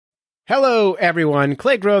Hello, everyone.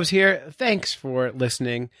 Clay Groves here. Thanks for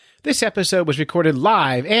listening. This episode was recorded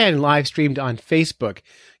live and live streamed on Facebook.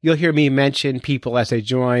 You'll hear me mention people as they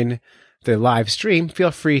join the live stream.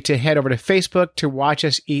 Feel free to head over to Facebook to watch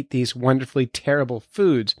us eat these wonderfully terrible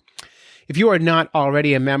foods. If you are not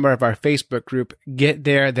already a member of our Facebook group, get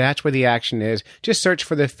there. That's where the action is. Just search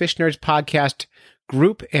for the Fish Nerds Podcast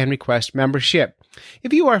group and request membership.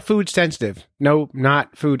 If you are food sensitive, no,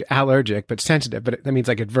 not food allergic, but sensitive, but that means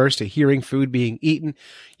like adverse to hearing food being eaten,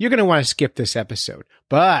 you're going to want to skip this episode.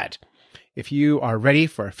 But if you are ready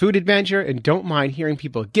for a food adventure and don't mind hearing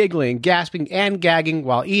people giggling, gasping, and gagging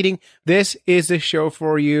while eating, this is the show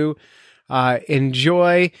for you.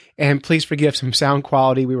 Enjoy, and please forgive some sound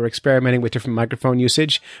quality. We were experimenting with different microphone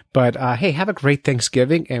usage, but hey, have a great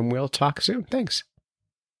Thanksgiving, and we'll talk soon. Thanks.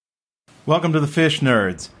 Welcome to the Fish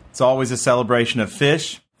Nerds. It's always a celebration of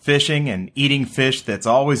fish, fishing, and eating fish that's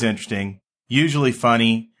always interesting, usually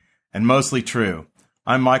funny, and mostly true.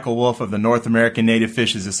 I'm Michael Wolf of the North American Native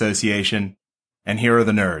Fishes Association, and here are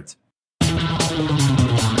the nerds.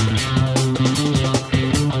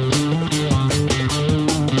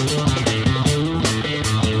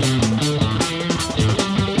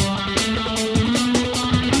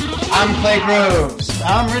 I'm Clay Groves.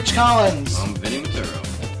 I'm Rich Collins. I'm Vinny Maturo.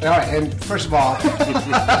 All right, and first of all,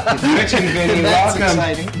 Rich and Vinny,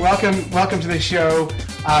 welcome to the show.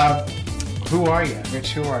 Who are you,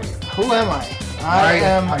 Rich? Who are you? Who am I?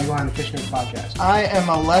 Are you on the Fish Nerds Podcast? I am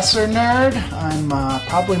a lesser nerd. I'm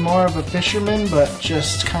probably more of a fisherman, but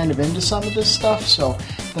just kind of into some of this stuff. So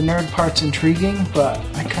the nerd part's intriguing, but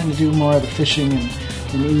I kind of do more of the fishing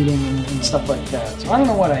and eating and stuff like that. So I don't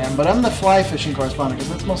know what I am, but I'm the fly fishing correspondent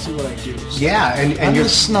because that's mostly what I do. So yeah, and I'm you're the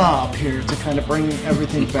snob here to kind of bring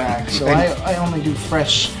everything back. So I only do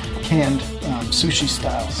fresh, canned sushi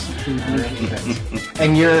styles.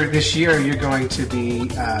 And this year you're going to be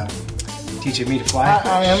teaching me to fly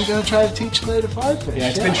fish. I am going to try to teach Clay to fly fish. Yeah,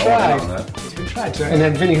 it's been tried. It's been tried. So, and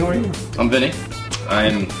then Vinny, who are you? I'm Vinny.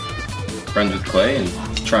 I'm friends with Clay and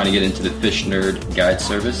trying to get into the Fish Nerd Guide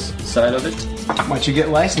Service side of it. Once you get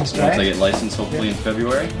licensed, right? Once I get licensed, hopefully in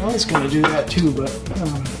February. I was going to do that too, but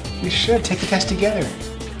you should take the test together.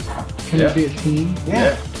 Can it be a team?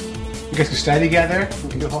 Yeah. You guys can study together. We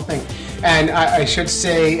can do the whole thing. And I should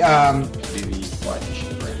say, Be the fly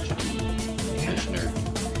fishing branch. Fish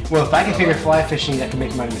Nerd. well, if I can figure fly fishing, I can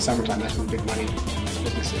make money in the summertime. That's when the big money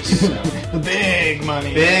business is. So. The big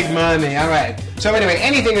money. Big money. All right. So anyway,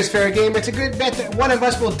 anything is fair game. It's a good bet that one of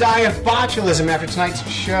us will die of botulism after tonight's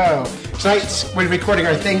show. Tonight we're recording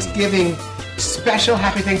our Thanksgiving special.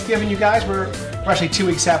 Happy Thanksgiving, you guys. We're actually 2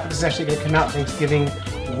 weeks out, but this is actually going to come out Thanksgiving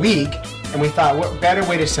week. And we thought, what better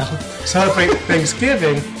way to celebrate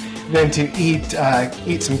Thanksgiving than to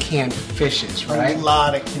eat some canned fishes, right? A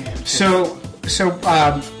lot of canned fish. So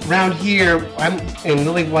around here, I'm in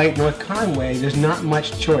Lily White, North Conway. There's not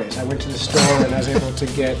much choice. I went to the store and I was able to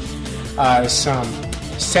get some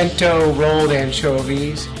Cento rolled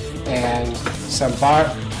anchovies and some Bar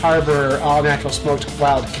Harbor all-natural smoked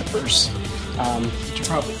wild kippers. Which are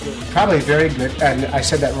probably good. Probably very good. And I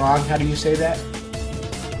said that wrong. How do you say that?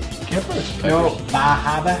 Kippers? No,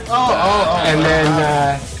 Bahaba. Oh.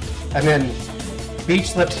 And then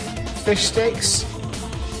beach-lipped fish steaks.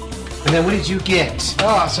 And then what did you get?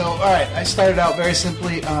 Oh, so, all right. I started out very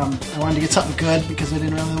simply. I wanted to get something good because I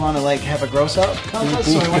didn't really want to, have a gross-out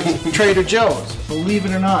contest. So I went to Trader Joe's. Believe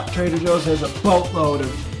it or not, Trader Joe's has a boatload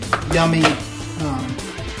of yummy,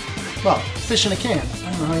 fish in a can.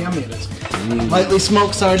 I don't know how yummy it is. Lightly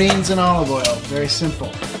smoked sardines and olive oil. Very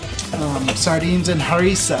simple. Sardines and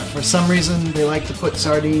harissa. For some reason, they like to put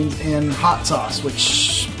sardines in hot sauce,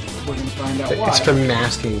 which we're going to find out why. It's for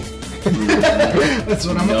masking. That's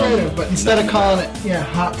what I'm afraid of. But instead of calling it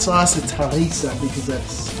hot sauce, it's harissa because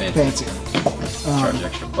that's fancier. Charge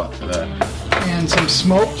extra buck for that. And some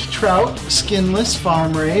smoked trout, skinless,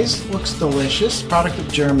 farm raised. Looks delicious. Product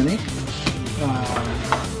of Germany.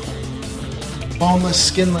 Boneless,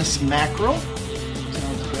 skinless mackerel.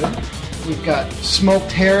 Sounds good. We've got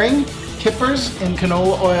smoked herring, kippers, and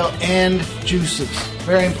canola oil and juices.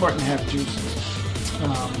 Very important to have juices.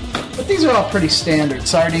 But these are all pretty standard.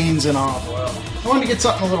 Sardines and olive oil. I wanted to get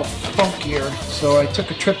something a little funkier, so I took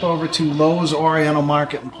a trip over to Lowe's Oriental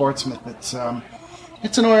Market in Portsmouth. It's an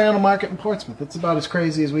Oriental Market in Portsmouth. It's about as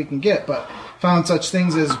crazy as we can get, but found such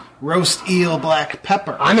things as roast eel black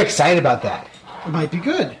pepper. I'm excited about that. It might be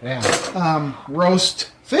good. Yeah. Roast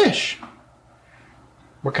fish.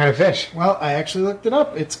 What kind of fish? Well, I actually looked it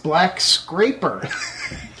up. It's black scraper,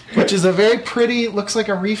 which is a very pretty, looks like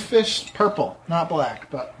a reef fish, purple, not black,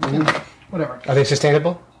 but whatever. Are they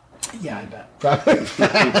sustainable? Yeah, I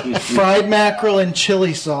bet. Fried mackerel and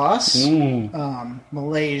chili sauce.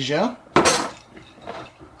 Malaysia.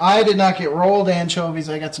 I did not get rolled anchovies.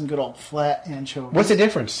 I got some good old flat anchovies. What's the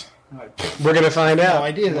difference? We're going to find out. No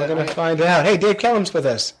idea. We're going to find out. Hey, Dave Kellum's with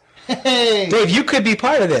us. Hey! Dave, you could be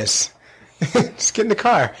part of this. Just get in the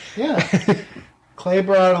car. Yeah. Clay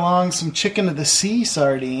brought along some chicken of the sea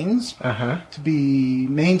sardines to be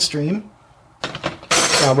mainstream.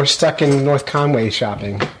 We're stuck in North Conway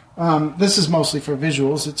shopping. This is mostly for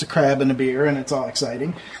visuals. It's a crab and a beer, and it's all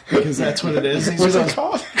exciting because that's what it is. What's it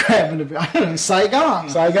called? Crab and a beer. I don't know. Saigon.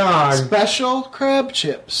 Saigon. Special crab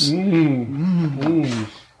chips. And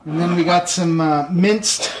then we got some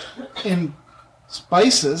minced in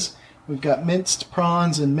spices. We've got minced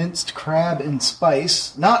prawns and minced crab in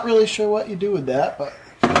spice. Not really sure what you do with that, but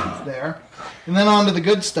it's there. And then on to the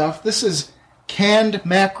good stuff. This is canned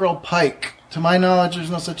mackerel pike. To my knowledge, there's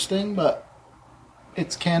no such thing, but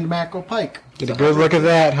it's canned mackerel pike. Get a good look at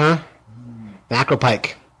that, huh? Mackerel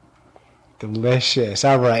pike. Delicious.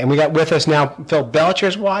 All right. And we got with us now Phil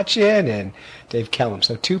Belcher's watching and Dave Kellum.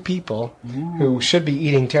 So 2 people who should be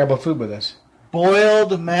eating terrible food with us.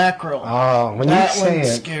 Boiled mackerel. Oh, when that you say one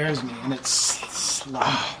it. scares me, and it's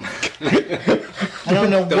slimy. I don't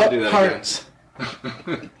know what parts.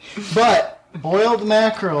 But boiled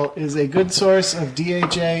mackerel is a good source of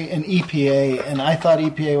DHA and EPA, and I thought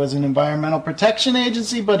EPA was an environmental protection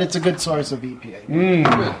agency, but it's a good source of EPA.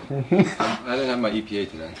 I didn't have my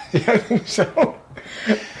EPA today. I think so.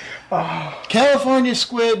 California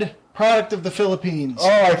squid, product of the Philippines. Oh,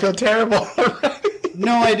 I feel terrible.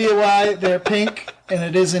 No idea why they're pink, and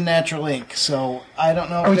it is in natural ink. So I don't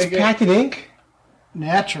know if it's packed in ink?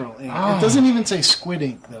 Natural ink. Oh. It doesn't even say squid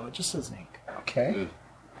ink, though. It just says ink. Okay.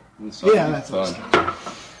 Yeah, that's fun.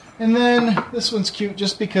 And then this one's cute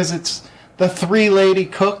just because it's the 3 lady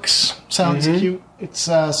cooks. Sounds cute. It's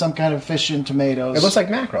some kind of fish and tomatoes. It looks like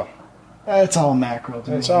mackerel. It's all mackerel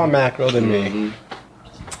to me. It's all mackerel to me.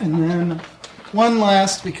 And then one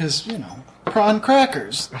last because, prawn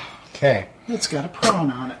crackers. Okay. It's got a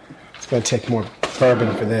prawn on it. It's going to take more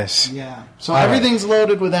bourbon for this. Yeah. So everything's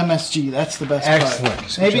loaded with MSG. That's the best Excellent.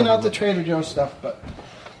 part. Maybe not the Trader Joe's stuff, but...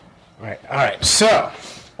 All right. So,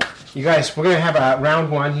 you guys, we're going to have a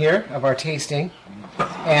round 1 here of our tasting.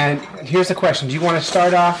 And here's the question. Do you want to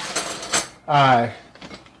start off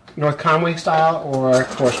North Conway style or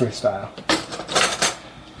Portsmouth style?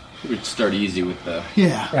 We'd start easy with the...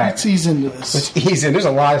 Yeah, let's ease into this. Let's ease in. There's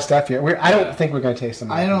a lot of stuff here. I don't think we're going to taste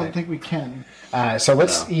them all I don't tonight. think we can. So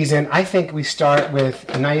let's ease in. I think we start with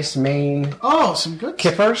a nice Maine Some good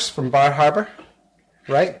kippers from Bar Harbor,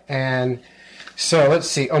 right? And so let's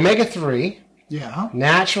see. Omega-3,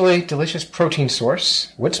 naturally delicious protein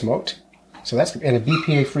source, wood smoked. So that's in a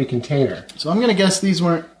BPA-free container. So I'm going to guess these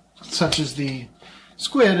weren't such as the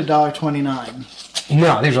squid, $1.29.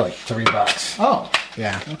 No, these are like $3. Oh,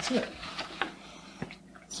 Yeah. that's it.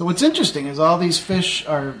 So what's interesting is all these fish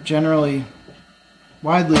are generally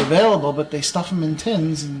widely available, but they stuff them in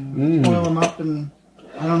tins and boil them up, and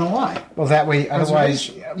I don't know why. Well, that way,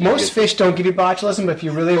 otherwise, most fish don't give you botulism, but if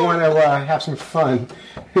you really want to have some fun,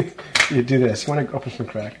 you do this. You want to open some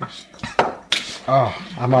crackers. Oh,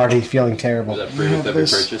 I'm already feeling terrible. Is that free with every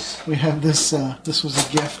purchase? We have this. This was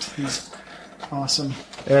a gift. He's awesome.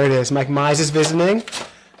 There it is. Mike Mize is visiting.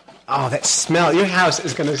 Oh, that smell. Your house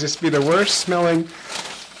is going to just be the worst smelling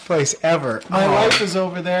place ever. My wife is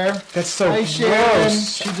over there. That's so Hi, Sharon.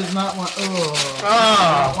 gross. She does not want. Does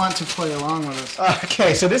not want to play along with us.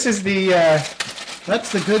 Okay, so this is the...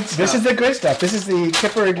 That's the good stuff. This is the good stuff. This is the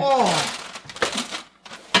kippered...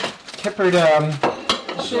 Kippered,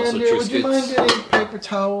 Sharon, dear, would you mind getting paper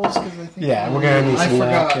towels? Cause I think yeah, we're going to need I some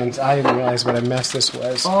forgot. napkins. I didn't realize what a mess this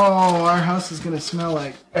was. Oh, our house is going to smell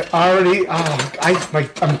like... Already... Oh,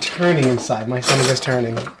 I'm turning inside. My stomach is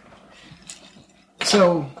turning.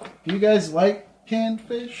 So, do you guys like canned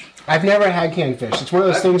fish? I've never had canned fish. It's one of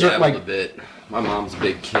those things that, like... a bit. My mom's a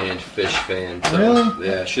big canned fish fan. So, Really?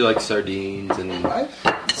 Yeah, she likes sardines and Right?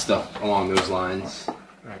 stuff along those lines.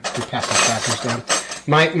 We pass the crackers down.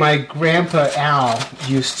 My grandpa Al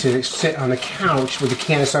used to sit on the couch with a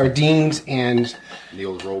can of sardines and The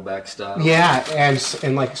old rollback style. yeah,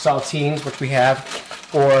 and like saltines, which we have,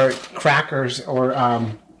 or crackers or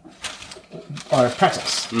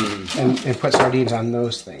pretzels, and put sardines on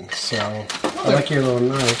those things. So I like your little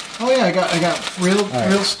knife. Oh yeah, I got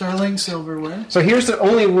real sterling silverware. So here's the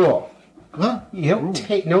only rule. Huh? You don't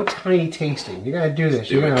take no tiny tasting. You're gonna do this.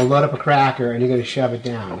 You're gonna load up a cracker and you're gonna shove it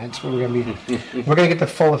down. That's what we're gonna be. We're gonna get the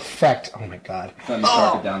full effect. Oh my god! Let me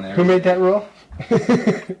park it down there. Who made that rule?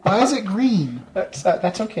 Why is it green? That's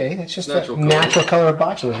okay. That's just Natural the natural color of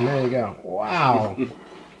botulism. There you go. Wow.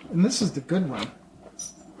 And this is the good one.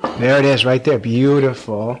 There it is, right there.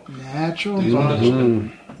 Beautiful. Natural These bone.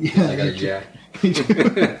 ones- Yeah. I got a jack.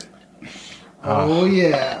 Oh,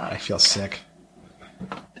 yeah. I feel sick.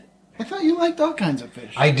 I thought you liked all kinds of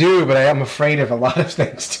fish. I do, but I am afraid of a lot of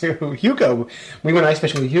things too. Hugo, we went ice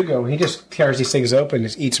fishing with Hugo. He just tears these things open and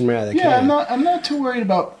just eats them right out of the Yeah, can. I'm not too worried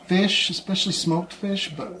about fish, especially smoked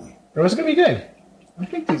fish, but It was going to be good. I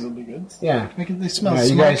think these will be good. Yeah. They smell You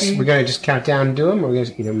smoky. guys, we're going to just count down and do them, or we're going to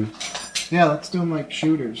just eat them? Yeah, let's do them like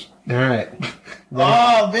shooters. All right.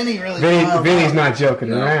 Oh, Vinny really piled Vinny's up. not joking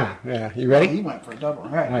No. around. Yeah. You He ready? went for a double. All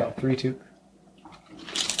right, All go. right. 3, 2.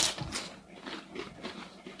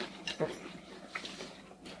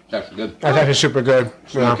 That's good. That's actually super good.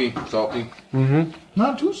 Yeah. Smoky, salty.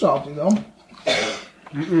 Not too salty, though.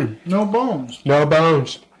 No bones. No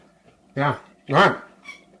bones. Yeah. All right.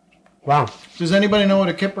 Wow. Does anybody know what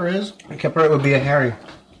a kipper is? A kipper would be a herring.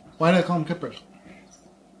 Why do they call them kippers?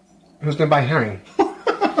 Who's going to buy herring?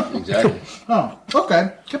 Exactly. Oh,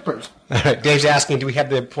 okay. Kippers. All right. Dave's asking, do we have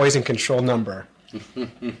the poison control number?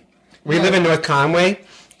 We live in North Conway,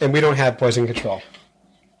 and we don't have poison control.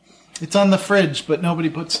 It's on the fridge, but nobody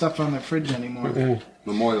puts stuff on their fridge anymore.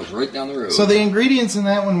 Memorial's right down the road. So the ingredients in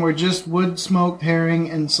that one were just wood, smoked herring,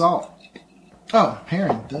 and salt. Oh,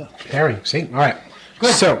 herring. Duh. Herring. See? All right.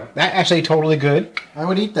 Good. So, that actually totally good. I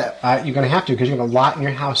would eat that. You're going to have to because you have a lot in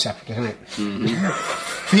your house after tonight.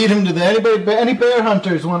 Feed them to any bear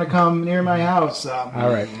hunters want to come near my house. All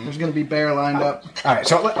right. There's going to be bear lined up. All right.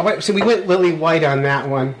 So we went Lily White on that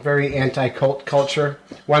one. Very anti-cult culture.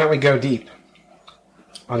 Why don't we go deep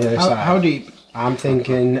on the other side? How deep? I'm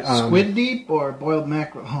thinking... Squid deep or boiled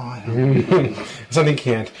mackerel? Oh, I don't know. something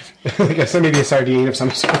canned. I guess maybe a sardine of some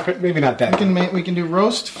sort. Maybe not that. We can do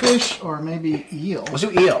roast fish or maybe eel. Let's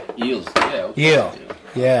do eel. Eels. Yeah. okay. Eel.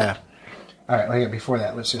 Yeah. All right. Hang on. Before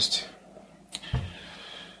that, let's just...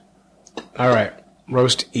 All right.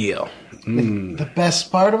 Roast eel. The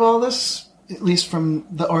best part of all this, at least from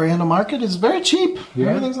the Oriental market, is very cheap. Yeah.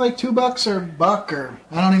 Everything's like $2 or $1 or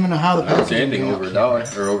I don't even know how the That's packaging anything is. over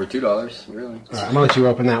 $1 or over $2, really. All right. I'm going to let you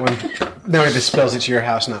open that one. No, if it spills, it's your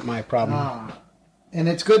house, not my problem. And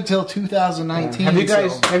it's good till 2019. Have you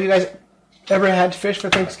so- guys ever had fish for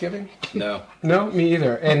Thanksgiving? No. No, me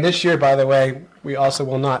either. And this year, by the way, we also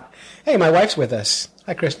will not. Hey, my wife's with us.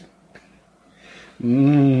 Hi, Kristen.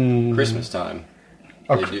 Christmas time.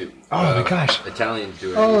 They do. Oh my gosh. Italians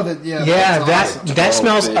do it. Oh, Yeah, that's awesome. that Oh,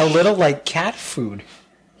 smells a fish. little like cat food.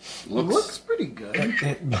 Looks pretty good.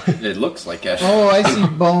 It looks like a Oh, I see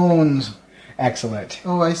bones. Excellent.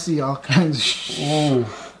 Oh, I see all kinds of shit.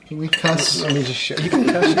 Can we cuss? Let me just show you. Can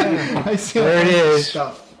touch that. I see all There it kinds of is.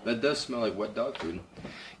 Stuff. That does smell like wet dog food.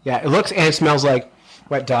 Yeah, it looks and smells like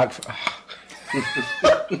wet dog food.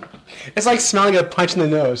 It's like smelling a punch in the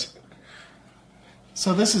nose.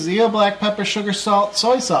 So this is eel, black pepper, sugar, salt,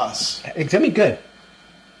 soy sauce. It's gonna be good.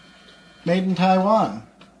 Made in Taiwan.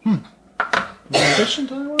 Fish in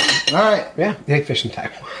Taiwan? All right. Yeah, big fish in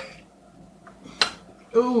Taiwan.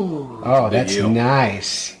 Ooh. Oh, that's eel.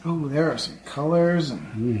 nice. Ooh, there are some colors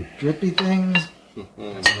and drippy things.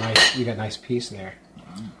 That's nice. You got a nice piece there.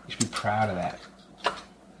 You should be proud of that.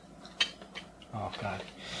 Oh God.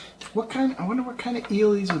 I wonder what kind of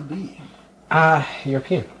eel these would be.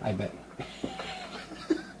 European, I bet.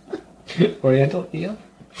 Oriental eel?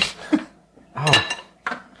 Oh,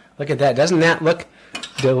 look at that. Doesn't that look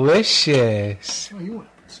delicious? Oh, you want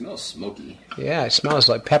It smells smoky. Yeah, it smells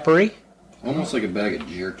like peppery. Almost like a bag of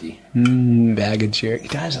jerky. Bag of jerky.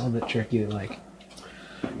 It does a little bit jerky, like.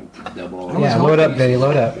 Double. was Yeah, load hoping- up, Benny,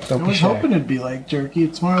 load up. I Don't be was shy. hoping it'd be like jerky.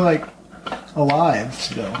 It's more like alive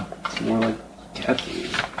still. It's more like cat food.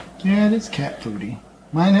 Yeah, it is cat foody.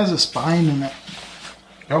 Mine has a spine in it.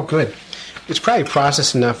 Oh, good. It's probably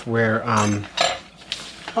processed enough where,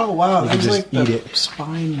 Oh wow, You there's just like the eat it.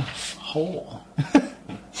 spine hole.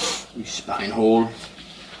 You spine hole.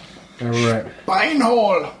 all right. Spine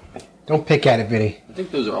hole. Don't pick at it, Vinny. I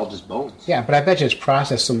think those are all just bones. Yeah, but I bet you it's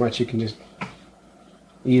processed so much you can just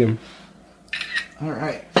eat them. All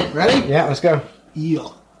right, ready? Yeah, let's go.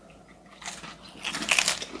 Eel.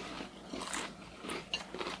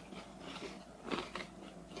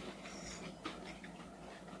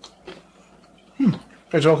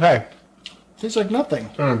 It's okay. Tastes like nothing.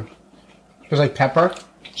 It's like pepper.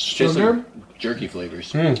 Tastes Sugar? like jerky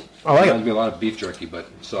flavors. I like Reminds it. me a lot of beef jerky, but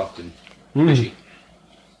soft and fishy.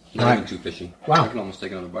 Not Right. even too fishy. Wow. I can almost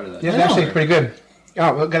take another bite of that. Yeah, it's actually pretty good.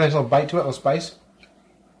 Oh, look, got a nice little bite to it, a little spice.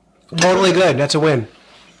 Totally good. That's a win.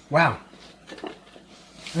 Wow.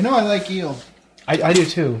 I know I like eel. I do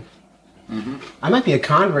too. I might be a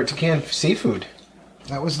convert to canned seafood.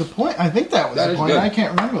 That was the point. I think that was That the is point. good. I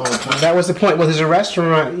can't remember the whole time. That was the point. Well, there's a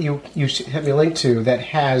restaurant you have me a link to that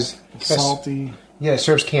has Salty. Yeah, it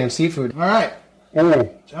serves canned seafood. All right, Oh.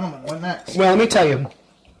 gentlemen, what next? Well, let me tell you.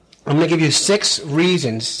 I'm going to give you 6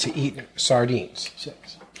 reasons to eat sardines.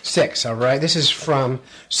 6. 6, all right? This is from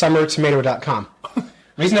summertomato.com.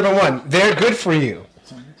 Reason number 1, they're good for you.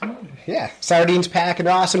 Yeah, sardines pack an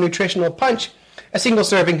awesome nutritional punch. A single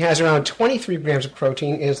serving has around 23 grams of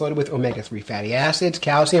protein and is loaded with omega-3 fatty acids,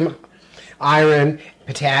 calcium, iron,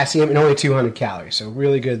 potassium, and only 200 calories. So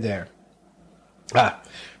really good there.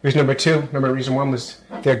 Reason number 2, remember reason 1 was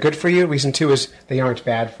they're good for you. Reason 2 is they aren't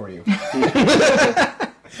bad for you.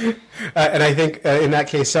 And I think in that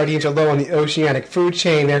case, sardines are low on the oceanic food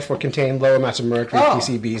chain, therefore contain low amounts of mercury,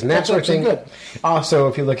 PCBs, and that that's sort of thing. actually good. Also,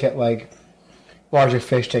 if you look at larger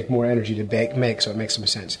fish, take more energy to make, so it makes some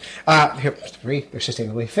sense. Here, 3, they're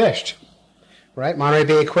sustainably fished. Right? Monterey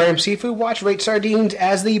Bay Aquarium Seafood Watch rates sardines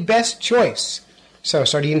as the best choice. So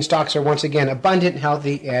sardine stocks are once again abundant,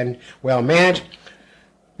 healthy, and well managed.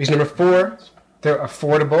 Reason number 4, they're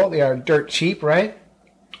affordable. They are dirt cheap, right?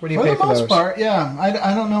 What do you For pay the for most those? part, yeah.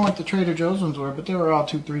 I don't know what the Trader Joe's ones were, but they were all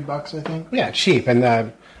 $2-3, I think. Yeah, cheap. And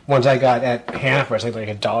the ones I got at Hannaford, it's like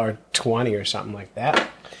 $1.20 or something like that.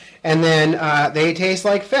 And then they taste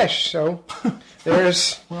like fish. So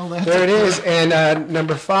there's there it is. And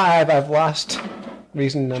number 5, I've lost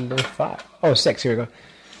reason number 5. Oh, 6. Here we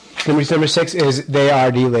go. Reason number 6 is they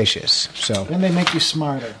are delicious. So And they make you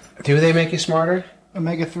smarter. do they make you smarter?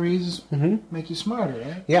 Omega-3s make you smarter,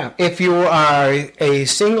 right? Yeah. If you are a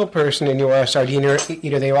single person and you are a sardine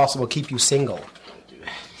eater, they also will keep you single.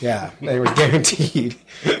 Yeah, they were guaranteed.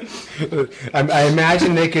 I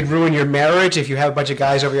imagine they could ruin your marriage if you have a bunch of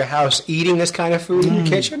guys over your house eating this kind of food in your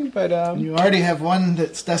kitchen. But You already have one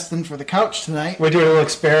that's destined for the couch tonight. we're doing a little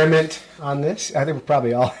experiment on this. I think we're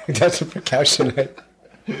probably all destined for couch tonight.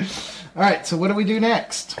 All right, so what do we do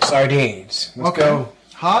next? Sardines. Let's go.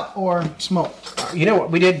 Hot or smoked? You know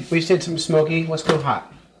what we did? We did some smoky. Let's go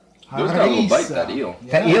hot. It was got a little bite, Harissa. that eel.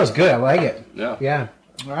 That eel's good. I like it. Yeah. Yeah.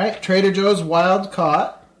 All right, Trader Joe's wild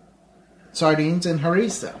caught sardines and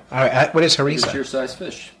harissa. All right. What is It's your harissa? size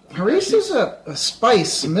fish. Harissa's a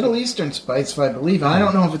spice, a Middle Eastern spice, if I believe. I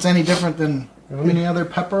don't know if it's any different than any other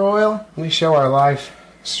pepper oil. Let me show our live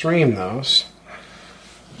stream those.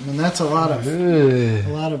 I mean, that's a lot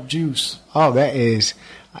of juice. Oh, that is.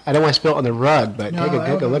 I don't want to spill it on the rug, but No, take a that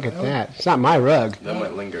good would- look at that. It's not my rug. That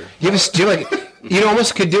might linger. You know,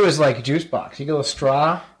 almost could do is like a juice box. You get a little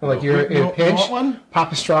straw, and like you're in a You pinch. want one?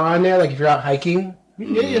 Pop a straw in there, like if you're out hiking. You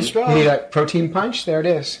can get you a straw. You need a protein punch. There it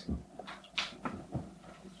is.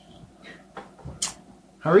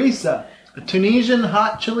 Harissa, a Tunisian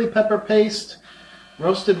hot chili pepper paste,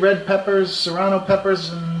 roasted red peppers, serrano peppers,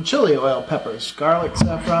 and chili oil peppers, garlic,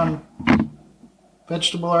 saffron,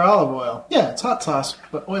 vegetable or olive oil. Yeah, it's hot sauce,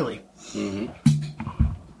 but oily.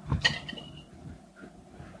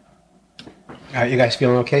 All right, you guys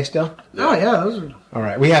feeling okay still? Oh, yeah, those are... All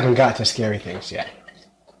right, we haven't got to scary things yet.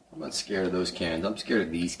 I'm not scared of those cans. I'm scared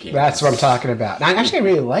of these cans. That's what I'm talking about. Now, actually, I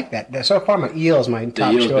really like that. So far, my eel is my The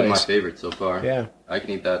top eel's choice. been my favorite so far. Yeah. I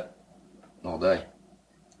can eat that all day.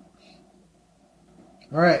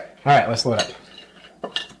 All right. All right, let's load up.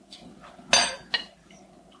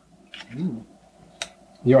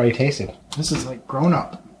 You already tasted. This is like grown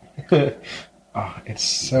up. Oh, it's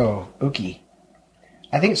so ooky.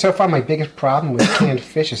 I think so far my biggest problem with canned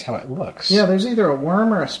fish is how it looks. Yeah, there's either a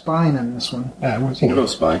worm or a spine in this one. No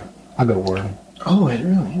spine. I'll go worm. Oh, it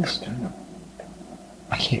really is. Kind of.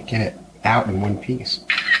 I can't get it out in one piece.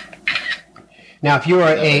 Now, if you are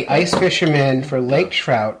a ice fisherman for lake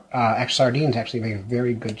trout, sardines actually make a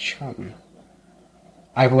very good chum.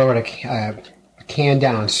 I've lowered a can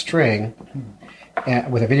down on string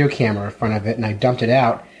with a video camera in front of it, and I dumped it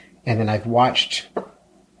out, and then I've watched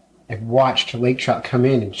lake trout come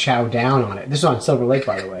in and chow down on it. This is on Silver Lake,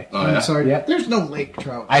 by the way. Oh, yeah. I'm sorry. Yeah. There's no lake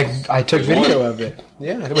trout. I took There's video one. of it.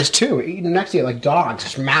 Yeah, there was 2 eating next to it like dogs,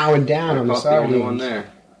 just mowing down on the Caught the only one sardines.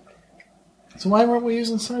 there. So why weren't we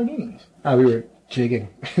using sardines? We were jigging.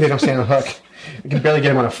 They don't stay on the hook. We can barely get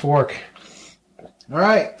them on a fork. All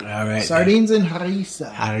right. All right. Sardines and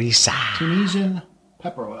harissa. Harissa. Tunisian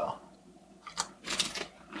pepper oil.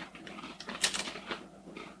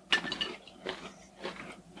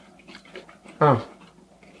 Oh.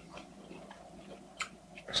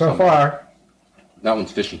 So far, That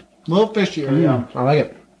one's fishy. A little fishier, yeah. I like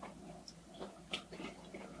it.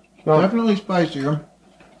 Well, Definitely spicier.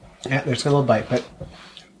 yeah, there's a little bite, but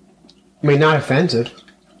I mean, not offensive.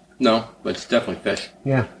 No, but it's definitely fish.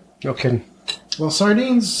 Yeah, no kidding. Well,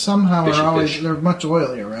 sardines somehow Fishy are always, fish. they're much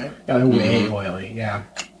oilier, right? Way oily, yeah.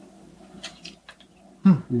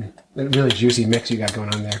 That really juicy mix you got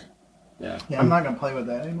going on there. Yeah. Yeah, I'm not going to play with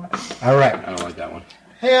that anymore. All right. I don't like that one.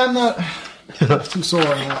 Hey, I'm not too sore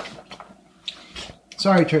on that.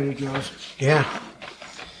 Sorry, Trader Joe's. Yeah.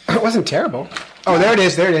 It wasn't terrible. Oh, there it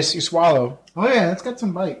is. There it is. You swallow. Oh, yeah, it's got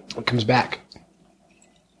some bite. It comes back.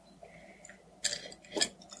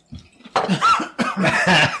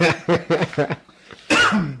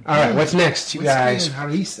 All right, what's next, you guys? Whiskey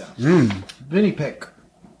and harissa. Vinny pick.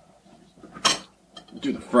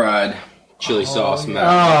 Do the fried chili sauce. Mac.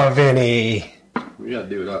 Oh, Vinny. We gotta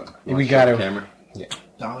do it up. We gotta. Camera.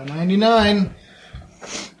 $1.99.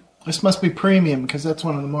 This must be premium because that's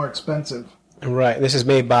one of the more expensive. Right. This is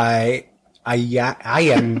made by I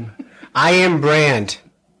am brand.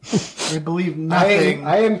 I believe nothing.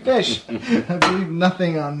 I am fish. I believe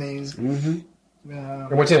nothing on these. And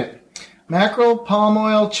what's in it? Mackerel, palm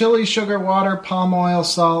oil, chili, sugar, water, palm oil,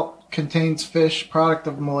 salt, contains fish, product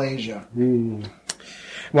of Malaysia.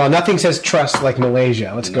 Well, nothing says trust like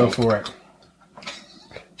Malaysia. Let's go for it.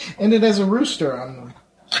 And it has a rooster on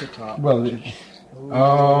the top. Well,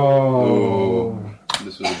 oh.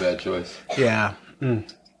 This was a bad choice. Yeah.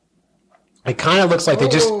 It kind of looks like they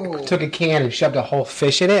just took a can and shoved a whole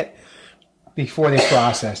fish in it before they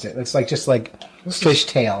processed it. It's like just like fish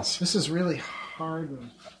tails. This is really hard.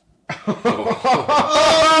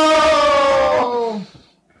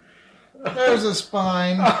 There's a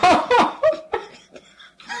spine.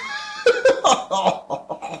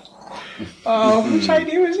 Oh, which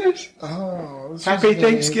idea was this? This Happy is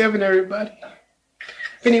Thanksgiving, everybody.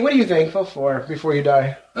 Vinny, what are you thankful for before you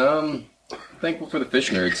die? Thankful for the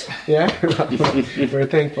fish nerds. Yeah? We're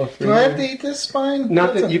thankful for Do I have to eat this spine?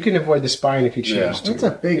 Not that you can avoid the spine if you choose to. That's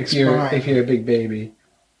a big if you're, spine. If you're a big baby.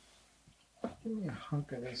 Give me a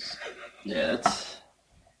hunk of this. Yeah, that's.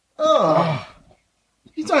 Oh.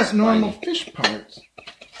 These aren't normal fish parts.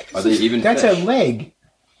 Are they even That's fish? a leg.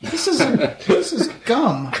 This is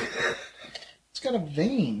gum. It's got a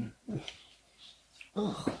vein.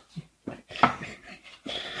 Ugh.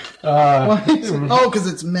 What is it? Oh,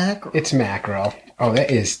 because it's mackerel. It's mackerel. Oh,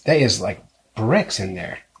 that is like bricks in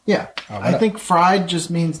there. Yeah. I think fried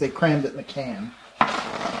just means they crammed it in a can.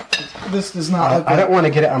 This does not look I don't want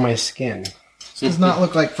to get it on my skin. This does not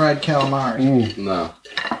look like fried calamari. No.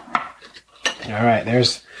 All right,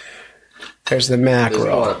 there's the There's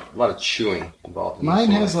mackerel. a lot of chewing involved in Mine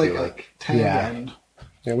this one, has I like feel a tag Yeah. end.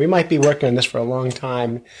 Yeah, we might be working on this for a long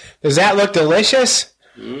time. Does that look delicious?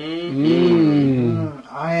 I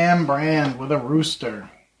am brand with a rooster.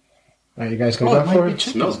 Are you guys gonna Oh, go it might for be it?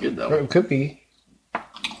 chicken. Smells good though. It could be.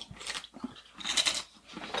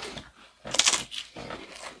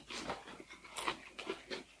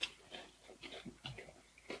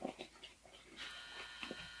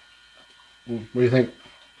 What do you think?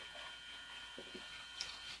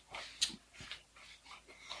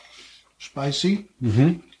 Spicy.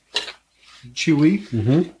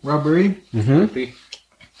 Chewy. Rubbery. Crispy?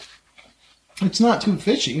 It's not too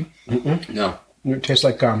fishy. No. It tastes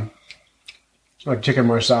like chicken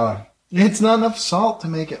marsala. It's not enough salt to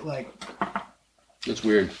make it like... It's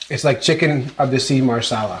weird. It's like chicken of the sea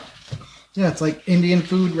marsala. Yeah, it's like Indian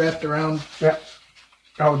food wrapped around Yeah.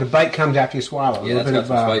 Oh, the bite comes after you swallow. Yeah, that's got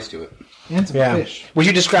some spice to it. and some Yeah. fish. Would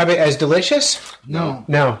you describe it as delicious? No.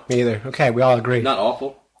 No, me either. Okay, we all agree. Not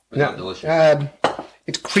awful, but No, not delicious.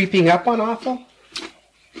 It's creeping up on awful.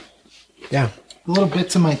 Yeah. The little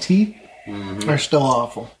bits of my teeth are still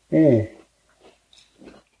awful. Ooh.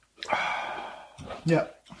 Yeah,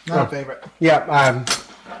 not a favorite. Yeah.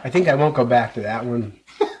 I think I won't go back to that one.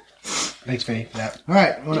 Thanks, Vinny, for that. All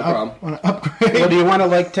right, want problem. to upgrade? Well, do you want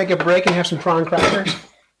to take a break and have some prawn crackers?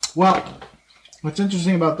 Well, what's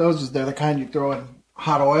interesting about those is they're the kind you throw in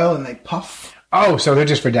hot oil and they puff. Oh, so they're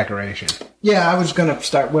just for decoration. Yeah, I was going to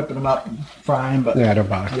start whipping them up and frying, but Yeah, don't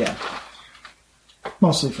bother. yeah.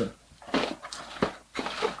 Mostly for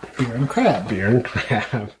beer and crab. Beer and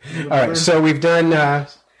crab. All right, so we've done.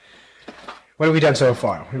 What have we done so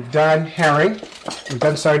far? We've done herring. We've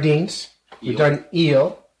done sardines. We've done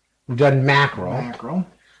eel. We've done mackerel. Mackerel.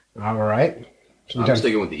 All right. So we've I'm done,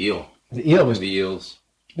 sticking with the eel. the eel was The eels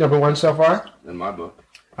number one so far. in my book.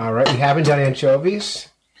 All right. We haven't done anchovies.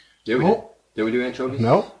 Did we? Oh. Did we do anchovies?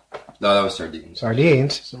 No. No, that was sardines.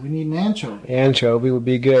 Sardines. So we need an anchovy. Anchovy would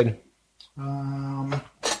be good.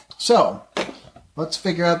 So, let's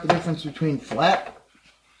figure out the difference between flat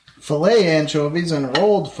fillet anchovies and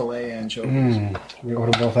rolled fillet anchovies. We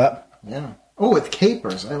order both up. Yeah. Oh, with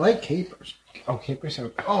capers. I like capers. Oh, capers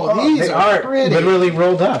are. Oh, these they are pretty. literally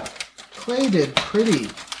rolled up. Plated pretty.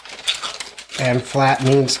 And flat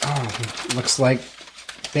means, looks like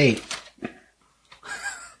bait.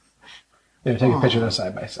 Take a picture of those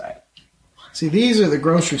side by side. See, these are the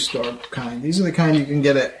grocery store kind. These are the kind you can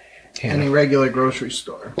get at any regular grocery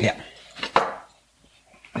store. Yeah.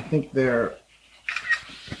 I think they're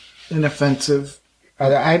inoffensive.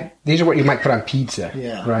 These are what you might put on pizza.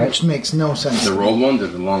 Yeah, Right? which makes no sense. The rolled ones or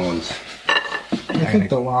the long ones? I think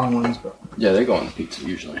the long ones, but Yeah, they go on the pizza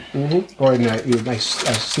usually. Mm-hmm. Or a nice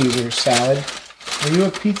Caesar salad. are you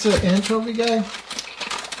a pizza anchovy guy?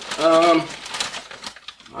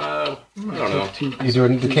 I don't know. You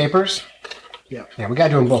doing the capers? Yeah. Yeah, we got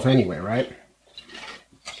to do them both anyway, right?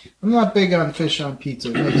 I'm not big on fish on pizza.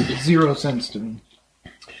 It makes 0 sense to me.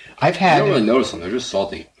 I've I had... don't really notice them. They're just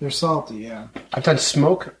salty. They're salty, yeah. I've done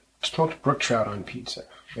smoked brook trout on pizza.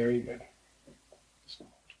 Very good.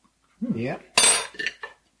 Yeah.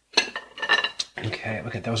 Okay,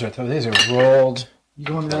 look at those. These are rolled You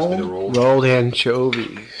going That's for the rolled? rolled.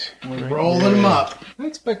 anchovies. We're rolling them up. I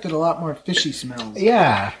expected a lot more fishy smells.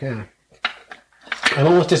 Yeah. I'm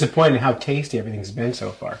almost disappointed in how tasty everything's been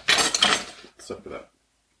so far. Except for that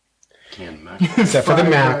canned mackerel. Except for the Fried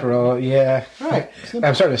mackerel, yeah. All right.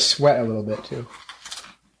 I'm starting to sweat a little bit too.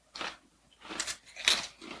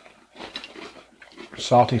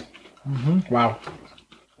 Salty. Mm-hmm. Wow.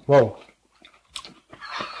 Whoa.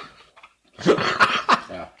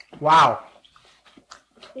 Yeah. Wow.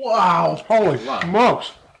 Wow. Holy Wow.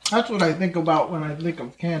 smokes. That's what I think about when I think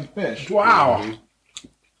of canned fish. Wow.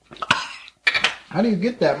 How do you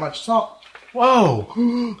get that much salt? Whoa.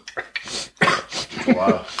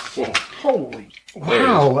 Wow. Whoa. Holy.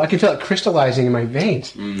 Wow. I can feel it crystallizing in my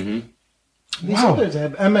veins. Mm-hmm. These Wow. others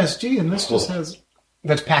have MSG, and this just has...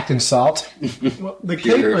 That's packed in salt. Well, the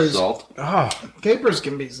Pure capers... salt. Oh. Capers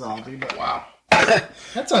can be salty, but Wow.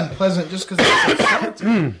 that's unpleasant just because it's so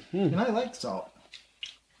salty. And I like salt.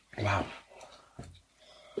 Wow.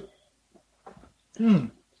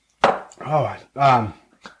 Oh,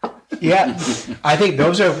 yeah. I think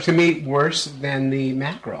those are, to me, worse than the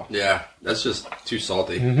mackerel. Yeah, that's just too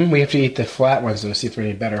salty. We have to eat the flat ones, though, to see if they're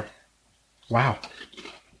any better. Wow.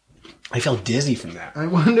 I feel dizzy from that. I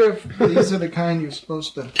wonder if these are the kind you're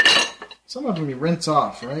supposed to... Some of them you rinse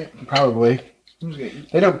off, right? Probably. Who's gonna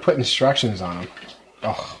eat? They don't put instructions on them.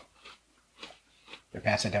 Oh. They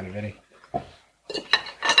pass that down to Vinny. All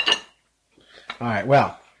right,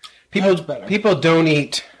 well, That's better. people don't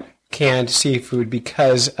eat canned seafood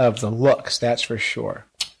because of the looks, that's for sure.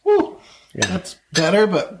 Woo. Yeah. That's better,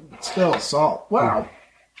 but still salt. Wow.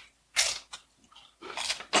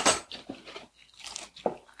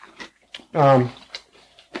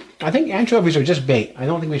 I think anchovies are just bait. I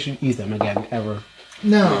don't think we should eat them again, ever.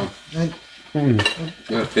 No.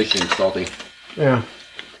 Yeah, fishy and salty. Yeah.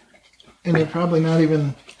 And you're probably not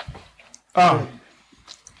even... Oh.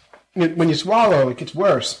 When you swallow, it gets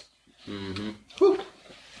worse. Whew.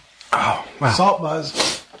 Oh, wow. Salt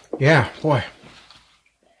buzz. Yeah, boy.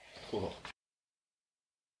 Cool.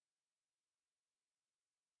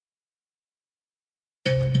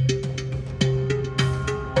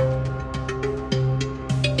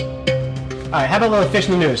 All right, how about a little fish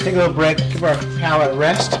in the news? Take a little break, give our palate a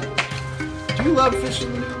rest. Do you love fish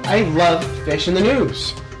in the news? I love fish in the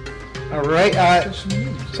news. All right, Fish in the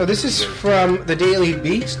news. so this is from the Daily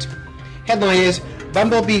Beast. Headline is,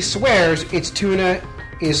 Bumblebee swears its tuna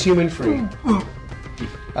is human-free.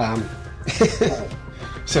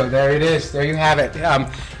 So there it is. There you have it.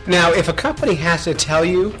 Now, if a company has to tell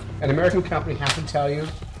you, an American company has to tell you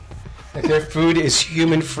that their food is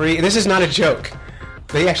human-free, this is not a joke.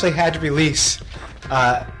 They actually had to release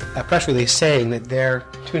a press release saying that their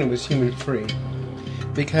tuna was human-free.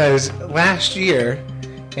 Because last year,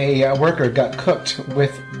 a worker got cooked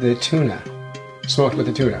with the tuna, smoked with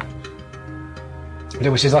the tuna.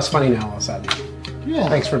 Which is less funny now all of a sudden. Yeah.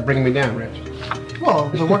 Thanks for bringing me down, Rich. Well,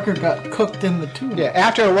 the worker got cooked in the tuna. Yeah,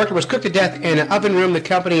 after a worker was cooked to death in an oven room, the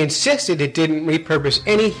company insisted it didn't repurpose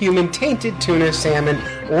any human-tainted tuna, salmon,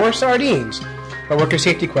 or sardines. But worker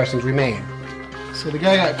safety questions remain. So the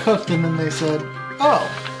guy got cooked, and then they said, "Oh,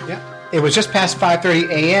 Yeah. It was just past 5:30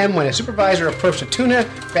 a.m. when a supervisor approached a tuna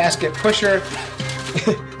basket pusher.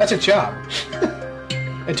 That's a job.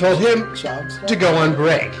 And told him jobs." to go on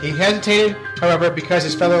break. He hesitated, however, because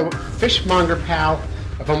his fellow fishmonger pal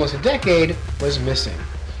of almost a decade was missing.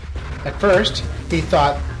 At first, he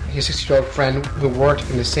thought his 60-year-old friend, who worked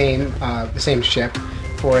in the same shift,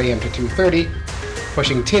 4 a.m. to 2:30,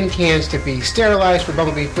 pushing tin cans to be sterilized for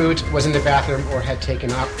Bumblebee Foods, was in the bathroom or had taken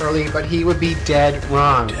off early, but he would be dead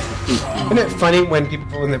wrong. Isn't it funny when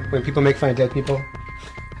people make fun of dead people?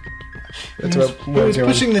 That's he what was doing.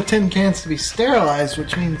 pushing the tin cans to be sterilized,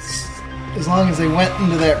 which means as long as they went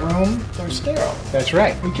into that room, they're sterile. That's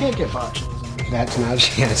right. We can't get botulism. That's not a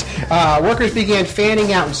chance. Workers began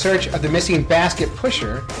fanning out in search of the missing basket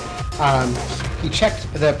pusher. He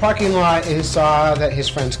checked the parking lot and saw that his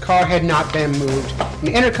friend's car had not been moved. An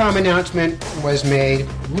intercom announcement was made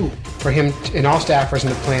for him and all staffers in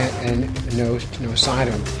the plant, and no sign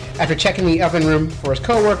of him. After checking the oven room for his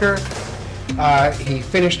coworker, he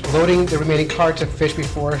finished loading the remaining carts of fish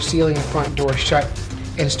before sealing the front door shut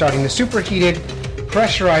and starting the superheated,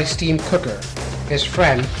 pressurized steam cooker. His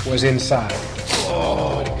friend was inside.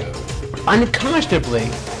 Unconscionably,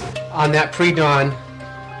 on that pre-dawn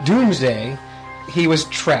doomsday, he was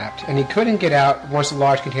trapped, and he couldn't get out once the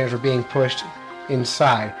large containers were being pushed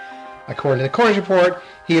inside. According to the coroner's report,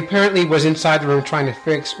 he apparently was inside the room trying to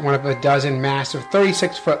fix one of a dozen massive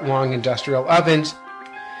 36-foot-long industrial ovens.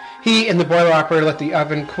 He and the boiler operator let the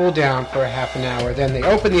oven cool down for a half an hour. Then they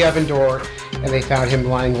opened the oven door, and they found him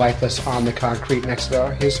lying lifeless on the concrete next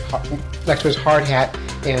to his hard hat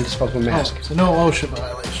and disposable mask. So no OSHA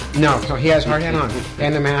violation. No, he has hard hat on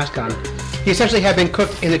and the mask on. He essentially had been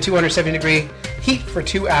cooked in the 270-degree heat for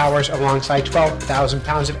 2 hours alongside 12,000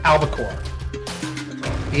 pounds of albacore.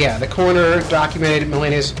 Yeah, the coroner documented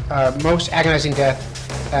Melena's most agonizing death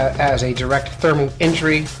as a direct thermal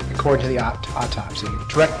injury, according to the autopsy.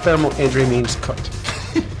 Direct thermal injury means cooked.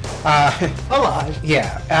 Alive.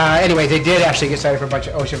 Yeah. Anyway, they did actually get cited for a bunch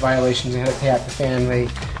of OSHA violations and had to pay out the family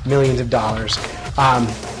millions of dollars.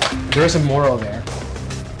 There is a moral there.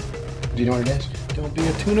 Do you know what it is? Don't be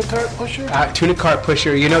a tuna cart pusher. Tuna cart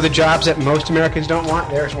pusher. You know the jobs that most Americans don't want?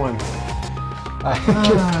 There's one.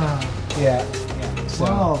 Yeah. So.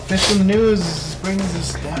 Wow, fish in the news brings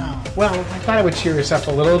us down. Well, I thought it would cheer us up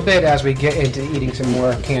a little bit as we get into eating some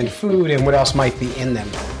more canned food and what else might be in them.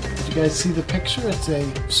 Did you guys see the picture? It's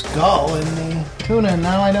a skull in the tuna, and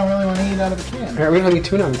now I don't really want to eat out of the can. We don't have any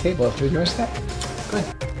tuna on the table. Did you notice that? Good.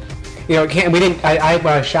 You know, we didn't. I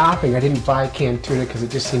was shopping. I didn't buy canned tuna because it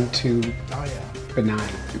just seemed too benign.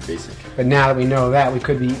 Too basic. But now that we know that, we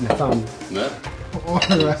could be eating a thumb. Yeah.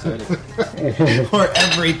 Or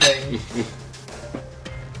everything.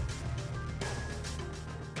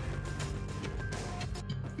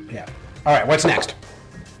 Yeah. All right. What's next?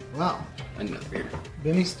 Wow. I need another beer.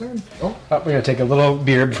 Vinny's turn. Oh, we're gonna take a little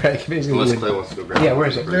beer break. Unless Clay wants to go grab Yeah, where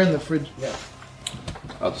is it? They're in the fridge. Yeah.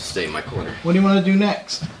 I'll just stay in my corner. What do you want to do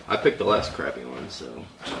next? I picked the last crappy one, so...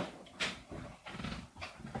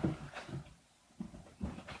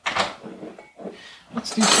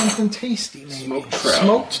 Let's do something tasty, maybe. Smoked trout.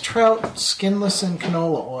 Smoked trout, skinless, and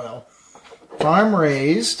canola oil. Farm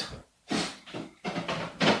raised.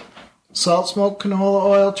 Salt smoked canola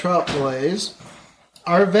oil, trout fillets.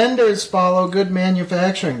 Our vendors follow good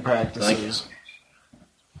manufacturing practices.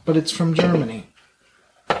 But it's from Germany.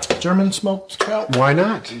 German smoked trout. Why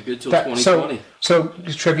not? Good till 2020. So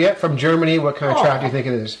trivia from Germany. What kind of trout do you think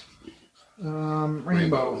it is?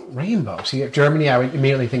 Rainbow. Rainbow. See, if Germany, I would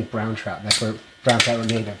immediately think brown trout. That's where brown trout were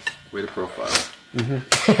native. Way to profile.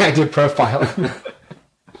 Mm-hmm. I did profile.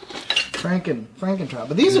 Franken trout.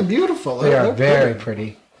 But these are beautiful. They are They're very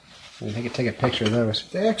pretty. pretty. I could take a picture of those.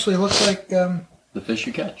 They actually look like The fish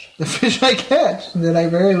you catch. the fish I catch that I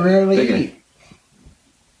very rarely Big eat.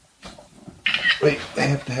 Wait, I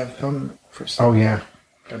have to have them for some. Oh yeah.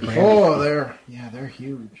 Oh, they're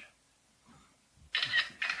huge.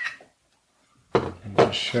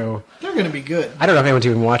 Just show. They're going to be good. I don't know if anyone's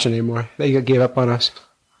even watching anymore. They gave up on us.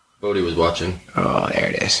 Bodie was watching. Oh, there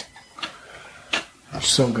it is. I'm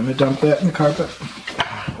so going to dump that in the carpet.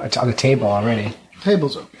 It's on the table already.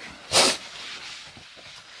 Table's up.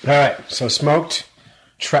 All right. So smoked.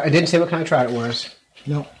 It didn't say what kind of trout it was.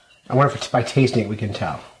 Nope. I wonder if by tasting it we can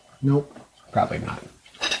tell. Nope. Probably not.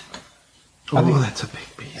 Oh, that's a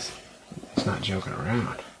big piece. It's not joking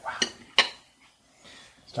around. Wow.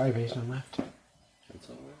 Starry base on left. That's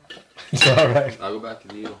all right. It's all right. I'll go back to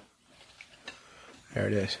the eel. There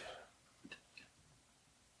it is.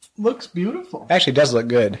 Looks beautiful. Actually, it does look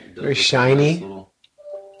good. It does Very look like a shiny. nice little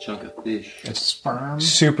chunk of fish. It's Sperm.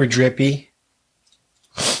 super drippy.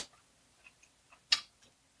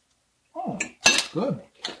 Oh, good.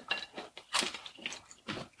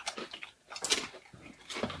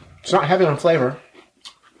 It's not heavy on flavor.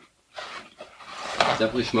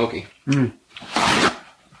 Definitely smoky. I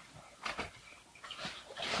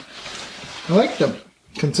like the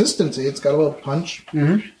consistency. It's got a little punch.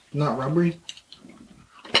 Mm-hmm. Not rubbery.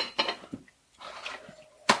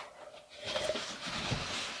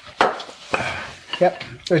 Yep.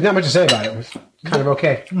 There's not much to say about it. It was kind of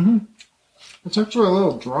okay. Mm-hmm. It's actually a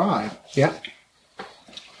little dry. Yeah.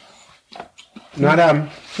 Not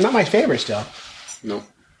my favorite still. Nope.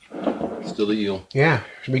 Still the eel. Yeah.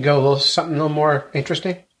 Should we go something a little more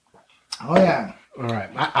interesting? Oh, yeah. All right.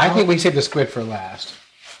 I think we saved the squid for last.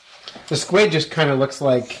 The squid just kind of looks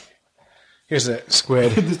like Here's a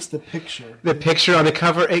squid. It's the picture. The picture on the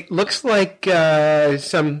cover, it looks like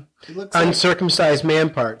some It looks like, uncircumcised man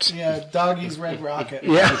parts. yeah, Doggy's Red Rocket.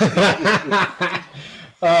 Yeah.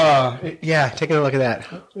 Oh, yeah, taking a look at that.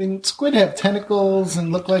 I mean, squid have tentacles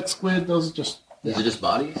and look like squid. Those are just... Is it just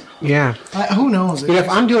bodies? Yeah. who knows? You know, if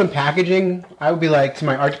I'm doing packaging, I would be like, to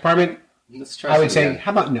my art department, Let's try I would say, again.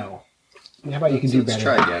 how about no? How about you can do Let's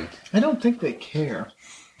better? try again. I don't think they care.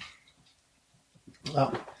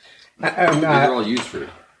 Well, These are all used for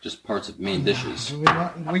just parts of main dishes. We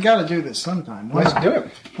got to do this sometime. let's do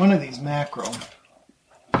it. One of these mackerel.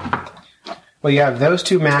 Well, you have those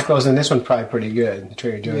two mackerels, and this one's probably pretty good, the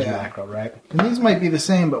Trader Joe's Yeah. mackerel, right? And these might be the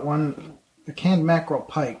same, but the canned mackerel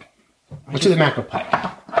pike. Which is the mackerel pike?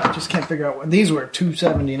 I just can't figure out what these were.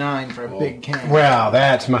 $2.79 for a big can. Well,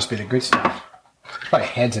 that must be the good stuff. Probably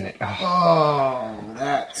heads in it. Oh. Oh,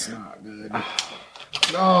 that's not good.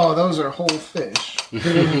 Oh, those are whole fish. Are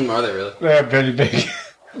they really? They're very big.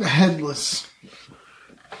 Headless.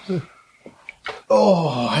 Oh,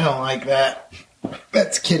 I don't like that.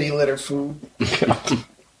 That's kitty litter food.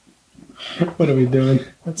 What are we doing?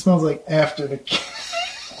 That smells like after the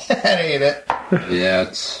cat ate it. Yeah,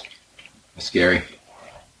 it's scary.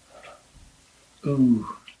 Ooh,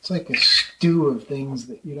 it's like a stew of things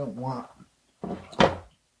that you don't want.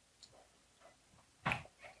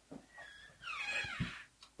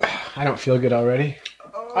 I don't feel good already.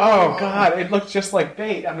 Oh, God, it looks just like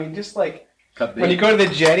bait. I mean, just like Cut bait. when you go to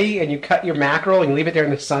the jetty and you cut your mackerel and you leave it there in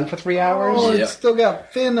the sun for 3 hours. Oh, Yeah. it's still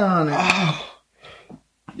got fin on it. Oh,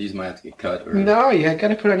 These might have to get cut. Or... no, you got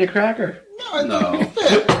to put it on your cracker. No.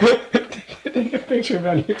 Take a picture of it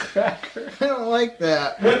on your cracker. I don't like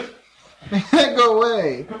that. Make that go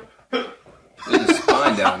away. There's a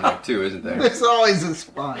spine down there, too, isn't there? There's always a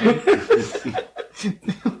spine.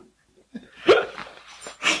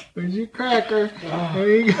 There's your cracker. There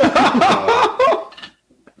you go.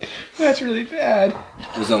 That's really bad.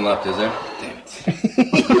 There's none left, is there? Damn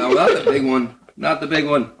it. No, not the big one. Not the big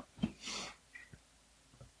one.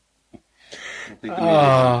 I think the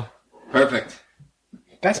Oh, Perfect.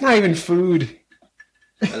 that's not even food.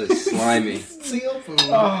 That is slimy. Seal food.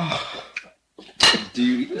 Oh. Do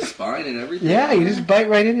you eat the spine and everything? Yeah, you just bite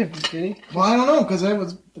right in it, Jenny. Well, I don't know, because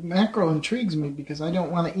the mackerel intrigues me because I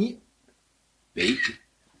don't want to eat. Bait?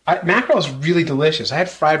 Mackerel is really delicious. I had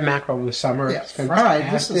fried mackerel in the summer. Yeah, It's fried.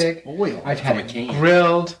 This fantastic. is boiled. I've From had a can. it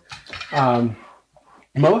grilled.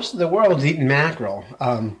 Most of the world's eating mackerel.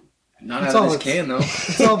 Not That's out all of this can, though.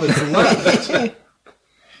 That's all that's left.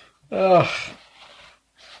 Ugh.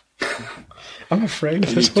 I'm afraid of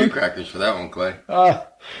You this need two one. crackers for that one, Clay.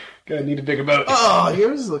 Gonna need a bigger boat. Oh,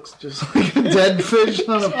 yours looks just like a dead fish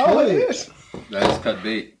on a Oh, it plate. is. That is cut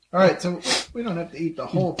bait. All right, so we don't have to eat the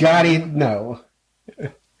whole thing. Gotta eat. No.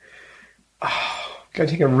 Oh, gotta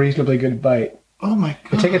take a reasonably good bite. Oh my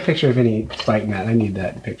god. Take a picture of any biting that. I need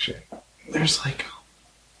that picture. There's like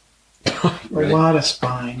Ready? a lot of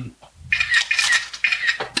spine.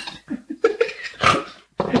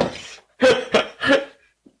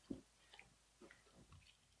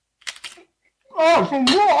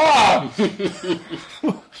 Oh,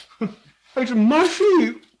 it's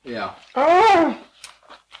mushy. Yeah. Oh.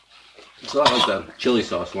 It's not like the chili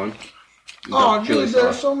sauce one. Oh, Dark chili dude,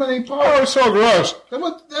 there's sauce. so many Oh, parts. it's so gross.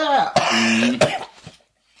 What's that?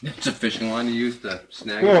 It's a fishing line you use to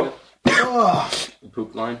snag Oh. it. Oh, The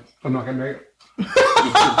poop line. I'm not gonna make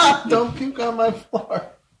it. don't puke on my floor.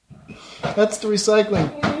 That's the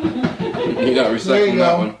recycling. You got There recycling you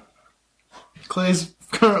that go. one. Clay's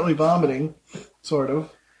currently vomiting, sort of.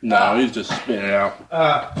 No, he's just spitting it out.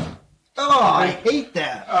 Oh, I hate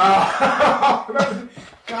that.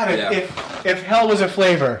 God, Yeah. if hell was a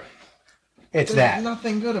flavor, it's There's that.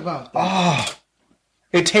 nothing good about that. Oh,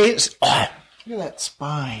 it tastes. Oh, Look at that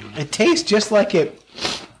spine. it tastes just like it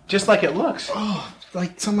looks. Oh,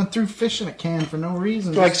 like someone threw fish in a can for no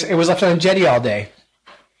reason. Like it was left on a jetty all day.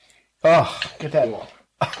 Oh, get that.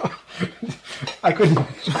 I couldn't.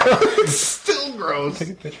 It's still gross. Take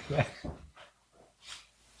a picture of that.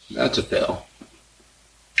 That's a fail.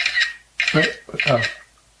 Right? Oh,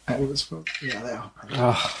 It was, yeah, there. oh,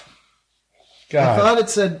 I God. thought it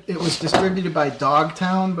said it was distributed by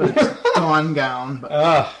Dogtown, but it's Dawn Gown.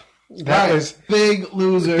 But That was big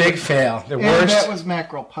loser. big fail. The And worst. that was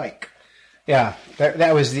mackerel pike. Yeah,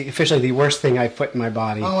 that was officially the worst thing I put in my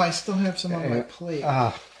body. Oh, I still have some on my plate.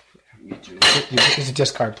 Me too. There's a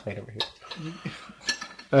discard plate over here.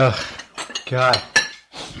 Ugh, God.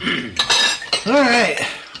 All right.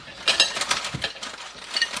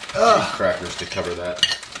 Crackers to cover that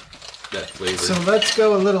flavor. So let's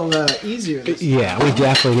go a little easier this time. Yeah, we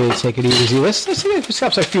definitely need to take it easy. Let's take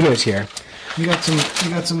a few minutes here. You got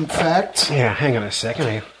some facts? Yeah, hang on a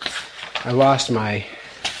second. I lost my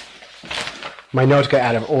notes got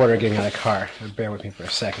out of order getting out of the car. Bear with me for a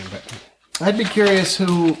second, but I'd be curious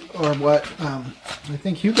who or what. I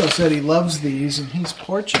think Hugo said he loves these, and he's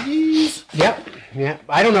Portuguese. Yep.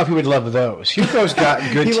 I don't know if he would love those. Hugo's got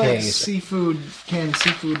good He taste. likes seafood, canned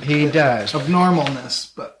seafood. He does. Of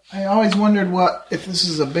normalness, but I always wondered if this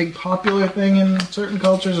is a big popular thing in certain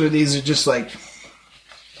cultures, or these are just like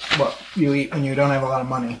what you eat when you don't have a lot of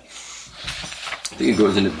money. I think it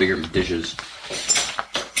goes into bigger dishes.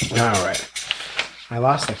 All right. I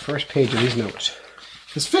lost the first page of these notes.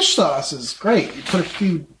 Because fish sauce is great. You put a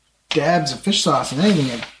few dabs of fish sauce in anything,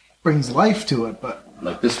 it brings life to it. But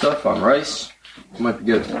Like this stuff on rice, it might be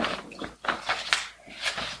good.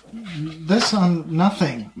 this on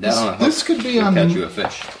nothing. That on a hook This could be will on. catch you a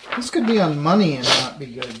fish. This could be on money and not be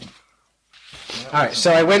good. All right,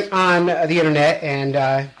 so I went on the internet and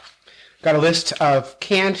got a list of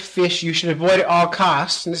canned fish you should avoid at all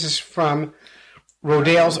costs. And this is from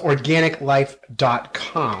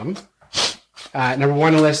Rodale'sOrganicLife.com. Number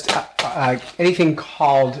one on the list, anything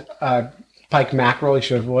called pike mackerel you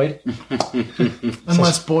should avoid.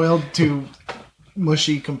 Unless boiled to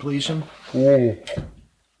mushy completion.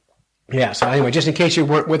 Yeah, so anyway, just in case you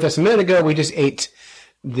weren't with us a minute ago, we just ate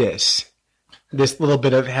this little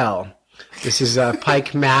bit of hell. This is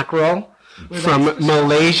pike mackerel from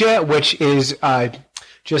Malaysia, which is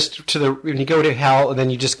just when you go to hell, and then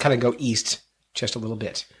you just kind of go east just a little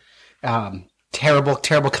bit. Terrible,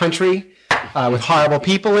 terrible country with horrible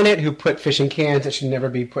people in it who put fish in cans that should never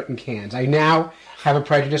be put in cans. I now have a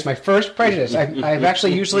prejudice. My first prejudice. I've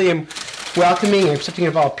actually usually am welcoming and accepting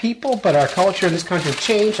of all people, but our culture in this country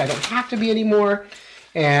changed. I don't have to be anymore.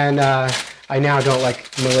 And I now don't like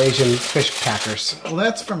Malaysian fish packers. Well,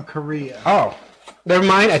 that's from Korea. Oh, never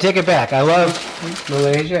mind. I take it back. I love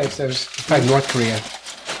Malaysia. It's probably North Korea.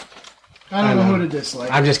 I don't know who to dislike.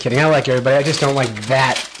 I'm just kidding. I like everybody. I just don't like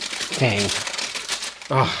that thing.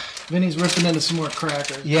 Oh. Vinny's ripping into some more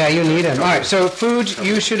crackers. Yeah, you need them. All right, so foods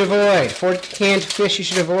you should avoid. 4 canned fish you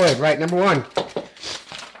should avoid. Right, number 1.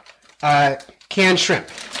 Canned shrimp.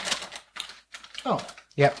 Oh,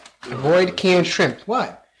 Yep. Avoid canned shrimp.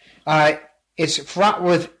 why? It's fraught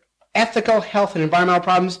with ethical, health, and environmental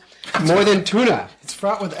problems more than tuna. It's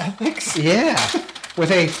fraught with ethics? Yeah.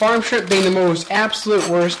 With a farm shrimp being the most absolute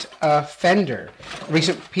worst offender. A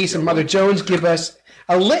recent piece of Mother Jones give us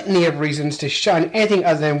a litany of reasons to shun anything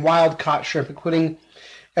other than wild-caught shrimp, including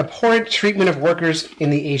abhorrent treatment of workers in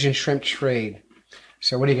the Asian shrimp trade.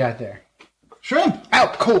 So what do you got there? Shrimp.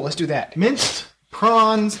 Oh, cool. Let's do that. Minced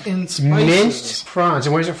prawns in spices. Minced prawns.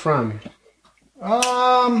 And where's it from? That's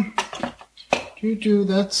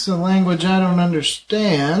a language I don't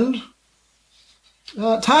understand.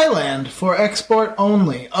 Thailand for export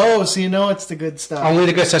only. Oh, so you know it's the good stuff. Only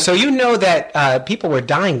the good stuff. So you know that people were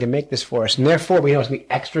dying to make this for us, and therefore we know it's going to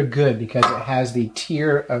be extra good because it has the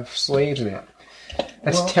tier of slaves in it.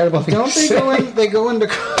 That's a terrible thing Don't to they say. go in? They go into.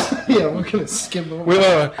 Yeah, we're gonna skim over. We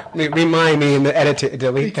will remind me in the edit to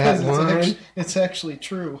delete because that line. it's actually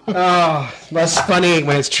true. Oh, that's funny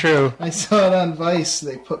when it's true. I saw it on Vice.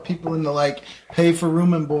 They put people into pay for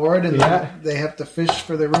room and board, and they have to fish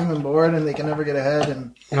for their room and board, and they can never get ahead.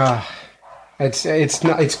 And It's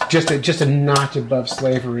just a notch above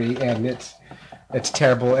slavery, and it's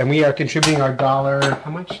terrible. And we are contributing our dollar.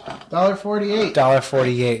 How much? $1.48.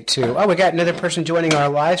 $1.48 too. Oh, we got another person joining our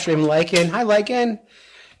live stream. Lycan. Hi, Lycan.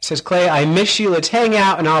 Says Clay, I miss you. Let's hang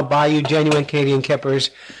out, and I'll buy you genuine Canadian kippers.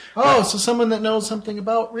 Oh, so someone that knows something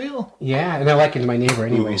about real. Yeah, and Lycan's my neighbor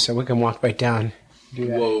anyway, so we can walk right down. Do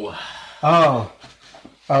that. Whoa. Oh,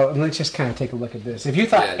 and let's just kind of take a look at this. If you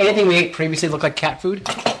thought anything we ate previously looked like cat food,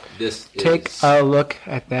 take a look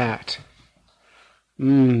at that.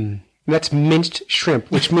 That's minced shrimp,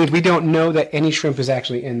 which means we don't know that any shrimp is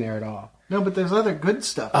actually in there at all. No, but there's other good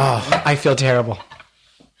stuff. Oh, I feel terrible.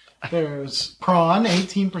 There's prawn,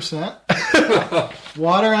 18%.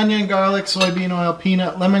 Water, onion, garlic, soybean oil,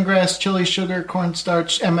 peanut, lemongrass, chili, sugar,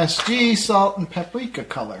 cornstarch, MSG, salt, and paprika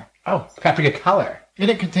color. Oh, paprika color.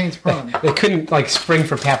 And it contains prawn. They couldn't spring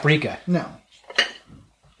for paprika. No.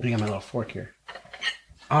 I got my little fork here.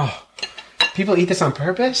 Oh, people eat this on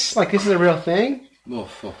purpose? Like this is a real thing?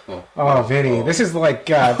 Oh, Vinny, this is like.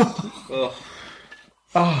 So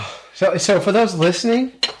for those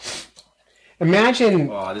listening, imagine.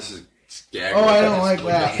 Oh, this is scary. Oh, I don't like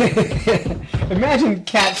that. Imagine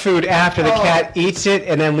cat food after the cat eats it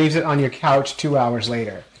and then leaves it on your couch 2 hours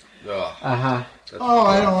later. Oh, I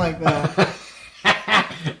don't like that.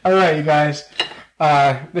 All right, you guys.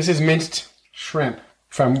 This is minced shrimp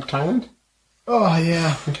from Thailand. Oh,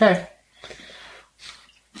 yeah. Okay.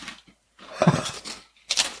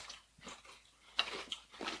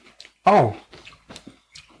 Oh.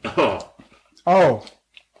 Oh. Oh.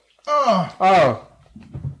 Oh, Oh.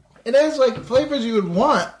 it has like flavors you would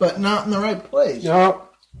want, but not in the right place. No.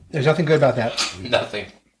 There's nothing good about that. Nothing.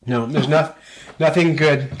 No, there's nothing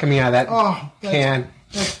good coming out of that Oh, can.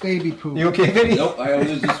 that's baby poop. You okay, Vinny? Nope, I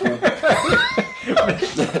only lose this one.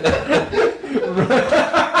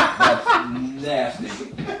 That's nasty.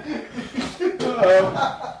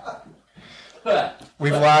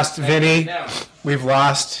 We've lost Vinny. We've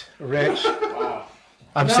lost Rich.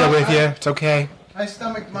 I'm still with you. It's okay. I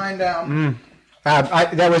stomached mine down.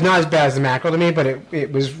 That was not as bad as the mackerel to me, but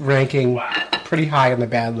it was ranking pretty high on the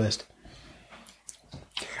bad list.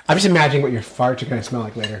 I'm just imagining what your farts are going to smell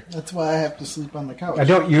like later. That's why I have to sleep on the couch. I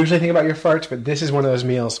don't usually think about your farts, but this is one of those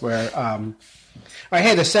meals where... all right,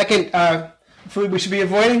 hey, the second food we should be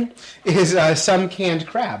avoiding is some canned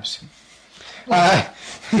crabs.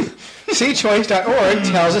 SeaChoice.org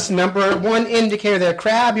tells us number one indicator that a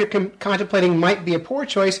crab you're contemplating might be a poor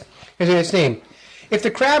choice is in its name. If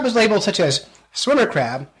the crab is labeled such as swimmer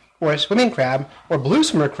crab, or swimming crab, or blue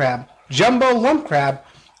swimmer crab, jumbo lump crab,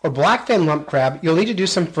 or blackfin lump crab, you'll need to do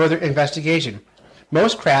some further investigation.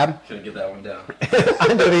 Most crab, Should get that one down.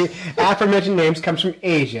 under the aforementioned names, comes from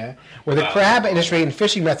Asia, where the crab industry and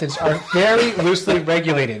fishing methods are very loosely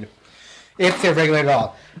regulated, if they're regulated at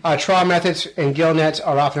all. Trawl methods and gill nets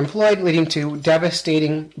are often employed, leading to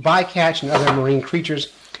devastating bycatch and other marine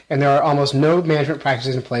creatures, and there are almost no management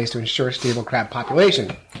practices in place to ensure stable crab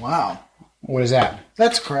population. Wow. What is that?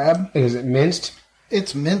 That's crab. Is it minced?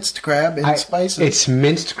 It's minced crab and spices. It's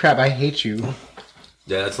minced crab. I hate you.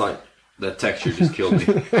 Yeah, that's like that texture just killed me.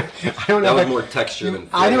 I don't know. That was if more texture than.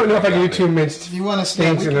 I don't know if I can do got two me. minced you want to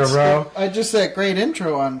things in a row. I just that great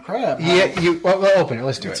intro on crab. Yeah, we'll open it.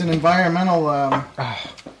 Let's do It's it. an environmental.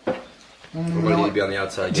 What do you need to be on the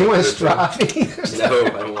outside? Do you want a This straw? one? No, I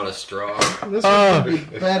don't want a straw. This one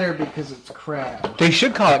would be better because it's crab. They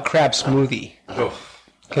should call it crab smoothie, Oh,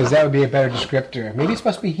 because that would be a better descriptor. Maybe it's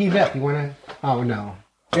supposed to be heat up. You want to? Oh no,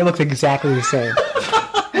 it looks exactly the same.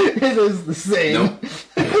 It is the same. Nope.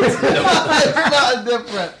 It's not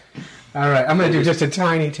different. All right, I'm going to do just a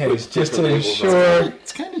tiny taste, just to Put the ensure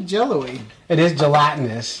It's kind of jello-y. it is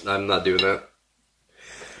gelatinous. I'm not doing that.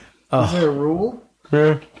 Is there a rule?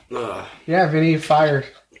 Yeah, Ugh, yeah, Vinny, fired.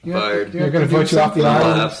 You have Fired. you They're have gonna to do vote you off the something? I'll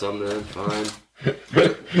island. have some then.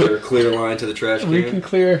 Fine. There a clear line to the trash We can can.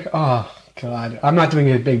 clear. Oh God, I'm not doing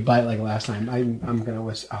a big bite like last time. I'm going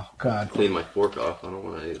to. Oh God, Clean my fork off. I don't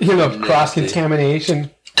want to. you know, cross contamination.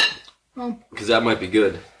 Because that might be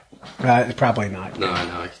good. Probably not. No, I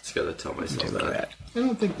know. I just gotta tell myself that. I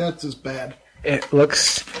don't think that's as bad. It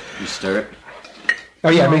looks. You stir it. Oh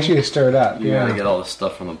yeah, make sure you stir it up. You gotta Yeah. get all the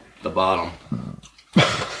stuff from the bottom.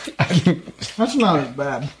 That's not as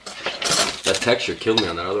bad. That texture killed me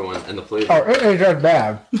on that other one, and the flavor. Oh, it ain't that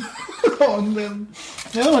bad. Oh, and then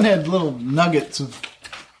the other one had little nuggets of.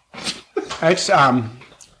 It's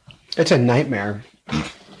a nightmare.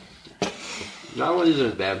 Not one isn't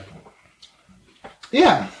as bad.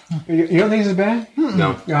 Yeah, You don't think it's bad? No,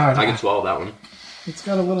 no. I can swallow that one. it's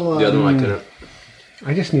got a little. The other one I couldn't.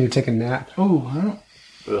 I just need to take a nap. Oh, I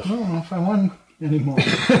don't know if I won anymore.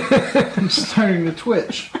 I'm starting to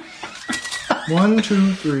twitch. 1,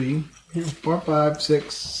 2, 3, 4, 5,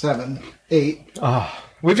 6, 7, 8, Oh,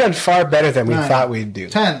 we've done far better than we 9, thought we'd do.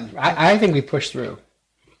 10. I think we pushed through.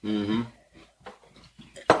 Mm-hmm.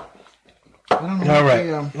 I don't know. All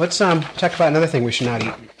if right, they, let's talk about another thing we should not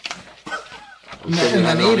eat, and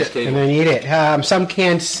then eat it. and then eat it. Some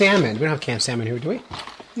canned salmon. We don't have canned salmon here, do we?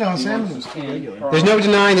 No, salmon is regular. There's no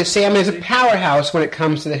denying that salmon is a powerhouse when it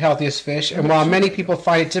comes to the healthiest fish, and while many people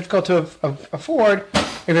find it difficult to afford,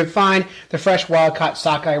 if you find the fresh wild-caught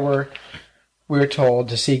sockeye we're told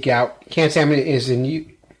to seek out, canned salmon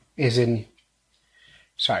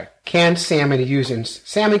canned salmon is used in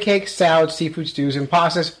salmon cakes, salads, seafood stews, and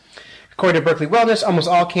pastas. According to Berkeley Wellness, almost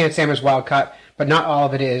all canned salmon is wild-caught, but not all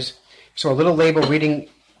of it is. So a little label reading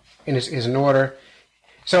is in order.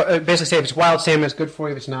 So basically say if it's wild salmon, it's good for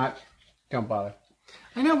you. If it's not, don't bother.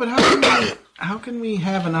 I know, but how can we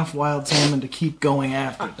have enough wild salmon to keep going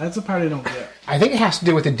after it? That's the part I don't get. I think it has to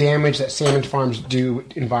do with the damage that salmon farms do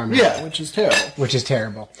environmentally. Yeah, which is terrible. Which is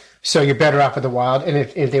terrible. So you're better off with the wild. And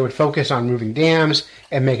if they would focus on moving dams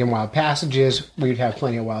and making wild passages, we'd have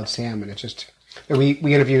plenty of wild salmon. It's just... We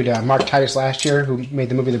interviewed Mark Titus last year, who made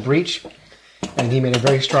the movie The Breach, and he made a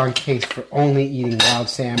very strong case for only eating wild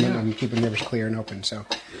salmon and keeping rivers clear and open. So,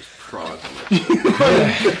 Prawn.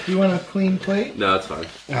 You want a clean plate? No, it's fine.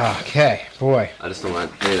 okay, boy. I just don't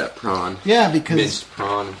want any of that prawn. Yeah, because Minced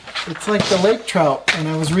prawn. it's like the lake trout, and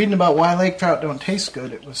I was reading about why lake trout don't taste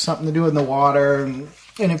good. It was something to do with the water, and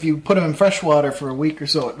And if you put them in fresh water for a week or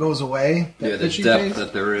so, it goes away. Yeah, the fishy depth taste.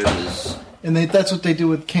 that they're in is... And that's what they do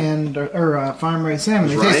with canned or farm-raised salmon.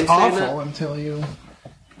 They Is taste Ryan saying awful until you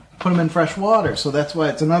put them in fresh water. So that's why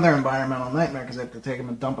it's another environmental nightmare, because they have to take them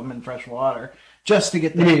and dump them in fresh water just to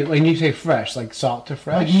get You the mean, when you say fresh, like salt to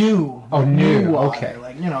fresh? like new. Oh, new, water. okay.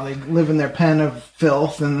 Like, they live in their pen of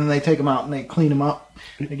filth, and then they take them out and they clean them up.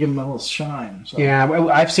 They give them a little shine. So. Yeah,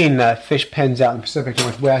 I've seen fish pens out in the Pacific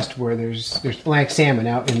Northwest where there's blank salmon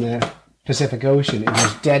out in the Pacific Ocean, and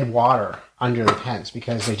there's dead water under the pens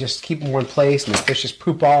because they just keep them in one place, and the fish just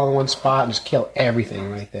poop all in one spot and just kill everything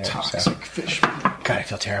right there. Toxic So, fish. God, I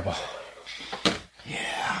feel terrible.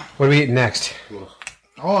 Yeah. What are we eating next?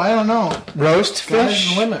 Oh, I don't know. Roast Sky's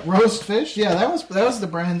fish? the limit. Roast fish? Yeah, that was the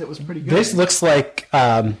brand that was pretty good. This looks like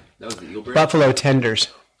That was the eel brand? buffalo tenders.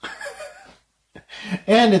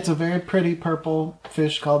 And it's a very pretty purple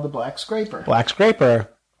fish called the black scraper. Black scraper.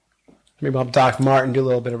 Maybe I'll have Doc Martin do a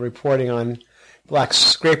little bit of reporting on black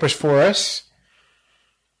scrapers for us.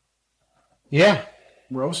 Yeah.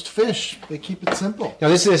 Roast fish. They keep it simple. Now,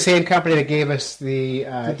 this is the same company that gave us the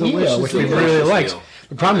delicious eel, which we eel. really Delicious liked. eel.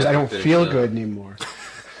 The problem is I don't Fish, feel yeah. good anymore.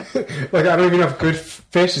 Like, I don't even know if good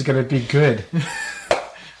fish is going to be good. I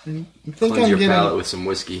think Cleanse your palate getting, with some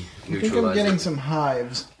whiskey. I think I'm Neutralize getting it. some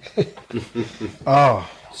hives. Oh.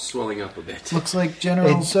 Swelling up a bit. Looks like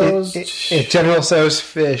General Tso's. It's General Tso's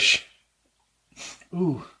fish.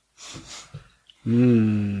 Ooh.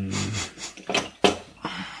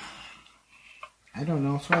 I don't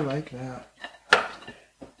know if I like that.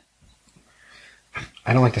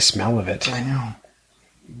 I don't like the smell of it. I know.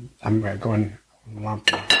 I'm going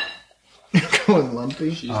lumpy. Going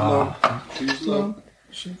lumpy. She's low. She's low. Lump.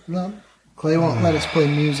 She's lump. Clay won't let us play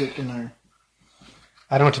music in our.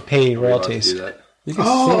 I don't have to pay We're allowed to royalties. do that. You can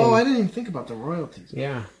Oh, sing. I didn't even think about the royalties.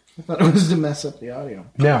 Yeah. I thought it was to mess up the audio.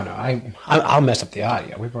 No, I'll mess up the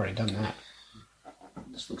audio. We've already done that.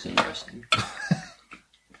 This looks interesting.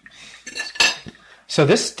 So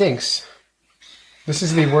this stinks. This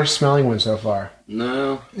is the worst smelling one so far.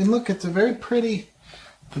 No, And look, it's a very pretty.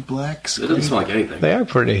 The black it screen. doesn't smell like anything. They are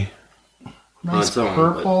pretty. Nice its own,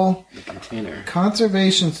 purple. The container.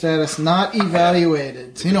 Conservation status not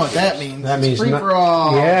evaluated. So you know what that means. That It's means free nu- for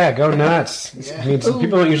all. Yeah, go nuts. Yeah. I mean, some Ooh.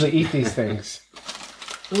 people don't usually eat these things.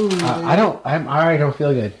 Ooh, I already don't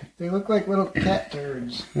feel good. They look like little cat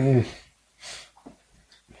turds. All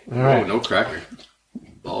right. Oh, no cracker.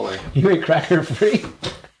 Baller. You ate cracker free?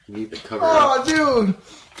 You need to cover it up. Oh, dude,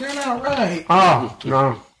 they're not right. Oh,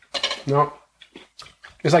 no.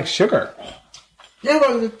 It's like sugar. Yeah,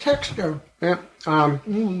 but the texture. Yeah.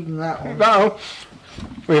 That one. No.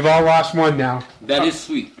 We've all lost one now. That is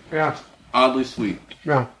sweet. Yeah. Oddly sweet.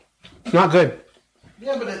 Yeah. Not good.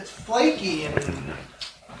 Yeah, but it's flaky and.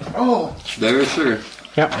 Oh, Very sugar.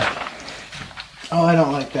 Yep. oh, I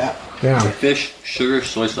don't like that. Yeah. Fish, sugar,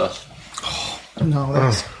 soy sauce. No,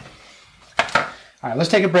 that's. All right, let's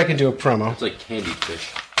take a break and do a promo. It's like candied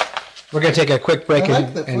fish. We're going to take a quick break I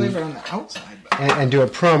like the and flavor on the outside. But and do a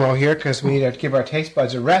promo here because we need to give our taste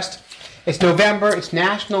buds a rest. It's November. It's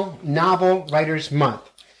National Novel Writers Month.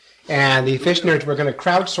 And the Fish Nerds, we're going to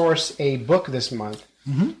crowdsource a book this month.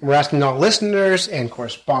 Mm-hmm. We're asking all listeners and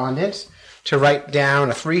correspondents to write down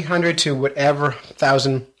a 300 to whatever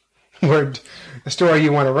 1,000-word story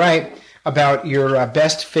you want to write about your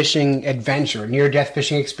best fishing adventure, near-death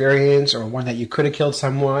fishing experience, or one that you could have killed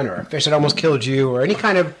someone, or a fish that almost killed you, or any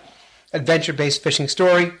kind of adventure-based fishing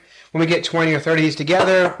story. When we get 20 or 30 of these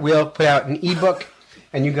together, we'll put out an ebook,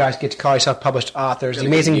 and you guys get to call yourself published authors. The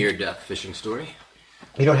amazing. near-death fishing story.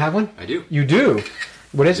 You don't have one? I do. You do.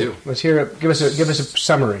 What is I it? do. Let's hear it. Give us a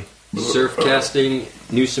summary. Surf casting,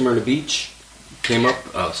 New Smyrna Beach. Came up,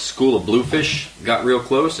 a school of bluefish got real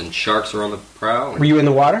close, and sharks were on the prow. Were you in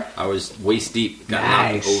the water? I was waist deep, got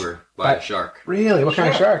Nice. knocked over by a shark. Really? What kind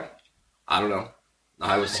of shark? I don't know.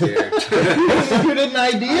 I was scared. you didn't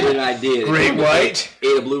ID I did. Great white.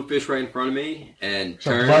 Ate a bluefish right in front of me and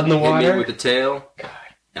Some turned, blood in the hit water? me with the tail.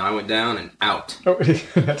 And I went down and out. Oh,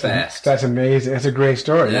 that's Fast. That's amazing. That's a great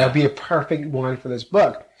story. Yeah. That'll be a perfect one for this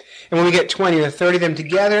book. And when we get 20 or 30 of them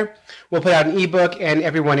together, we'll put out an ebook, and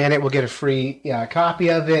everyone in it will get a free copy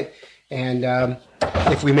of it. And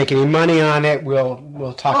if we make any money on it,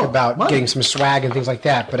 we'll talk about money. getting some swag and things like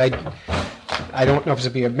that. But I don't know if it's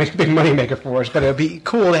going to be a big money maker for us, but it'll be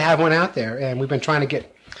cool to have one out there. And we've been trying to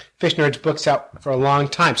get Fish Nerds books out for a long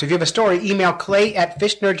time. So if you have a story, email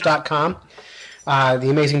clay@fishnerds.com. The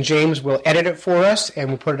amazing James will edit it for us, and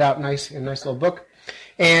we'll put it out in a nice little book.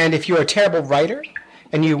 And if you're a terrible writer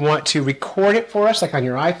and you want to record it for us, like on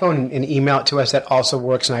your iPhone, and email it to us, that also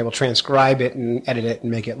works, and I will transcribe it and edit it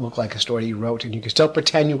and make it look like a story you wrote, and you can still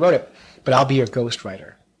pretend you wrote it, but I'll be your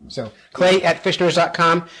ghostwriter. So, Clay at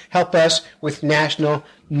fishnerds.com. Help us with National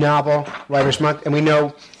Novel Writers Month. And we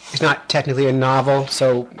know it's not technically a novel,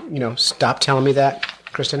 so, stop telling me that,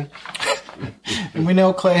 Kristen. And we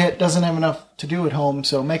know Clay doesn't have enough to do at home,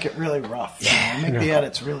 so make it really rough. Make the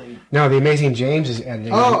edits really... No, the Amazing James is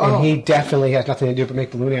editing, and he definitely has nothing to do but make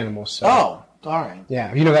balloon animals. So. Oh, all right.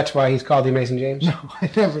 Yeah, that's why he's called the Amazing James? No, I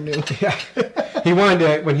never knew. Yeah. He wanted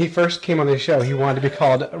to, when he first came on the show, he wanted to be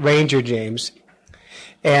called Ranger James.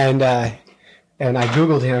 And I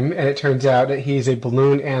Googled him, and it turns out that he's a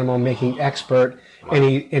balloon animal making expert, and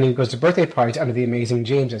he goes to birthday parties under the Amazing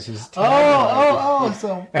James as his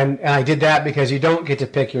So and I did that because you don't get to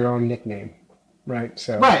pick your own nickname, right?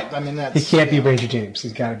 So right, I mean that's he can't be Ranger James.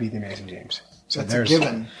 He's got to be the Amazing James. So that's a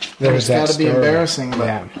given. There's got to be story. embarrassing, but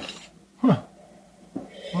yeah. Well,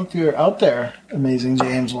 if you're out there, Amazing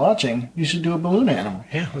James, watching, you should do a balloon animal.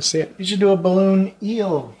 Yeah, let's see it. You should do a balloon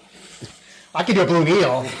eel. I could do a balloon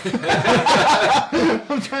eel.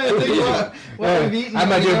 I'm trying to think what we've eaten. I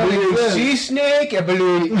might do a balloon sea snake, a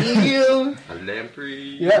balloon eel. A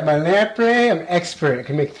lamprey. Yeah, my lamprey. I'm expert. I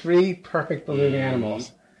can make 3 perfect balloon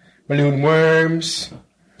animals. Balloon worms.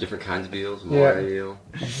 Different kinds of eels. Moray eel.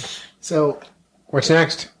 So, what's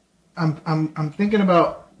next? I'm thinking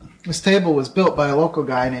about this table was built by a local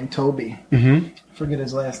guy named Toby. Mm-hmm. I forget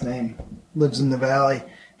his last name. Lives in the valley.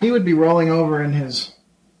 He would be rolling over in his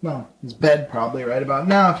bed probably right about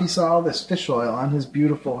now if he saw all this fish oil on his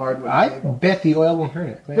beautiful hardwood table. I bet the oil won't hurt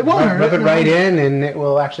it. It won't hurt Rub it. it right in, and it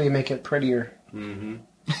will actually make it prettier. Mm-hmm.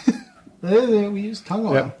 We use tongue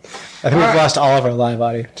oil. Yep. I think we've lost all of our live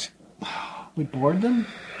audience. We bored them?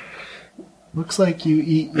 Looks like you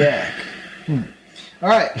eat yak. All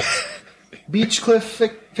right. Beach cliff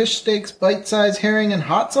fish steaks, bite-sized herring, and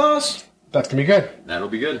hot sauce? That's going to be good. That'll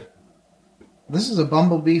be good. This is a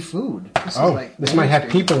bumblebee food. This might have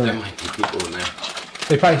people in There it. might be people in there.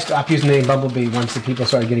 They probably stopped using the name Bumblebee once the people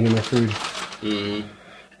started getting in their food. Mm-hmm.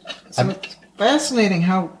 So it's fascinating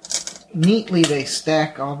how neatly they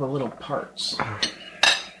stack all the little parts. It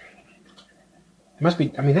must be,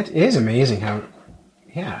 that is amazing how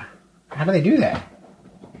do they do that?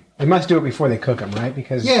 They must do it before they cook them, right?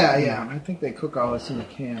 Because Yeah. I think they cook all this in a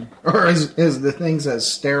can. Or as the thing says,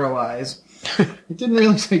 sterilize. It didn't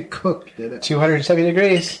really say cook, did it? 270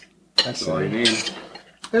 degrees. That's all you need.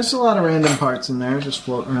 There's a lot of random parts in there just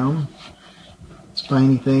floating around.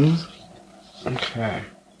 Spiny things. Okay.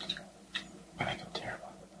 But I feel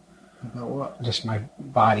terrible. About what? Just my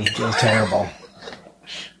body feels terrible.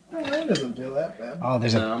 Oh, that doesn't feel that bad. Oh,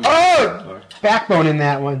 there's a backbone in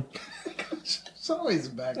that one. It's always a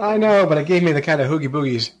back. I know, but it gave me the kind of hoogie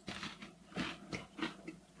boogies.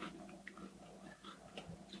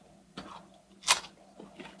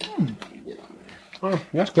 Oh,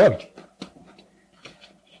 that's good.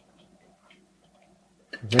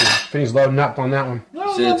 Finney's loading up on that one.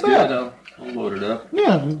 No, See, not it's bad. good. I'll load it up.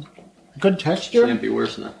 Yeah, good texture. Can't be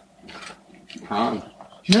worse than a prawn.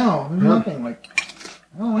 No, there's nothing like.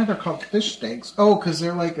 I don't know why they're called fish steaks. Oh, because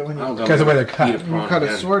they're like when you Because of the way they're cut. Eat a prawn cut a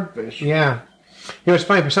again. swordfish. Yeah. It's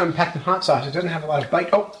funny, for something packed in hot sauce, it doesn't have a lot of bite.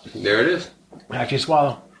 Oh, There it is. after you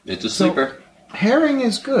swallow. It's a sleeper. Herring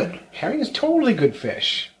is good. Herring is totally good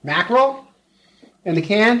fish. Mackerel in the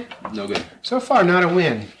can? No good. So far, not a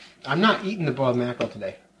win. I'm not eating the boiled mackerel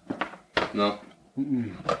today. No.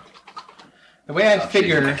 The way I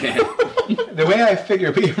figure,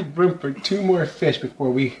 we have room for 2 more fish before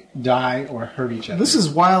we die or hurt each other. This is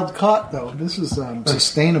wild caught though. This is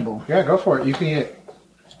sustainable. Yeah, go for it. You can eat it.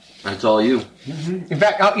 That's all you. In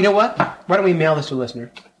fact, you know what? Why don't we mail this to a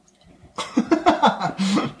listener?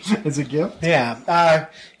 As a gift. Yeah.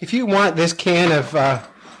 If you want this can of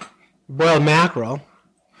boiled mackerel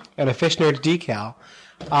and a Fish Nerds decal,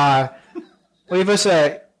 leave us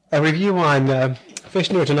a review on Fish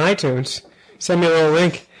Nerds on iTunes. Send me a little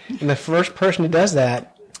link, and the first person who does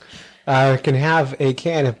that can have a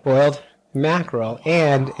can of boiled mackerel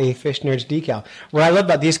and a Fish Nerds decal. What I love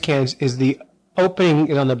about these cans is the opening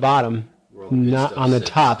is on the bottom, not on the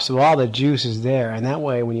top, so all the juice is there, and that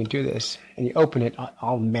way when you do this and you open it,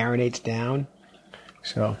 all marinates down.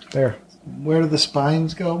 So there. Where do the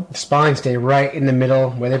spines go? The spines stay right in the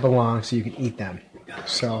middle where they belong, so you can eat them.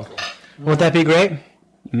 So, won't that be great?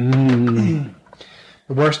 The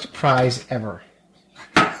worst prize ever.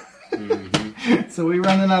 So we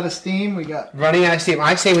running out of steam. We got Running out of steam.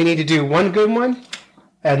 I say we need to do one good one,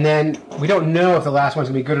 and then we don't know if the last one's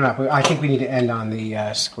going to be good enough. I think we need to end on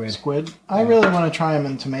the squid. squid. I really want to try them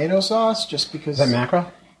in tomato sauce, just because. Is that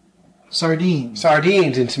mackerel? sardines.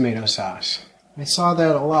 Sardines in tomato sauce. I saw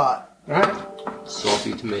that a lot. All right.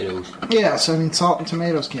 Salty tomatoes. Yeah, so I mean, salt and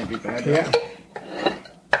tomatoes can't be bad. Yeah.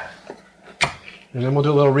 And then we'll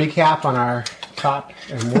do a little recap on our top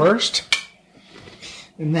and worst.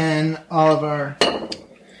 And then all of our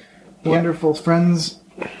wonderful friends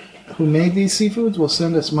who made these seafoods will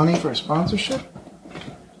send us money for a sponsorship.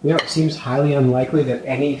 You know, it seems highly unlikely that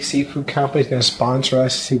any seafood company is going to sponsor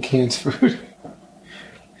us who cans food.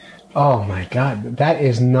 Oh my God, that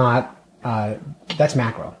is not. That's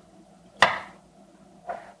mackerel.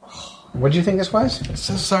 What did you think this was? It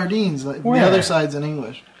says sardines. Like, the Where? other side's in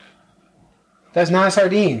English. That's not a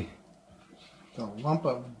sardine. It's a lump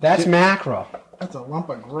of. That's mackerel. That's a lump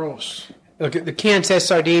of gross. Look, the can says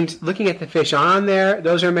sardines. Looking at the fish on there,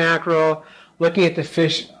 those are mackerel. Looking at the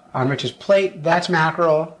fish on Rich's plate, that's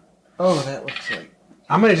mackerel. Oh, that looks like.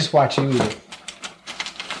 I'm going to just watch you eat it.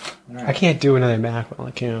 I can't do another mackerel.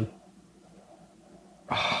 I can.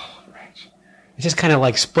 Oh, Rich. It just kind of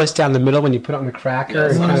like splits down the middle when you put it on the cracker. Yeah,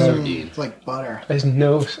 it's and not kind a of, sardine. It's like butter. there's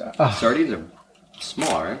no... Oh. Sardines are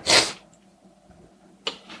small, right?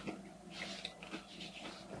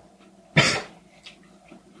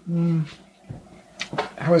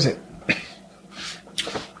 How is it?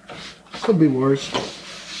 Could be worse.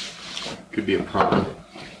 Could be a prawn.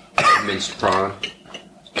 Minced prawn.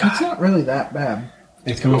 It's not really that bad.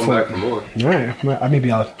 It's coming Going back for more. All right.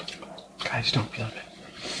 Maybe I'll... God, I just don't feel it.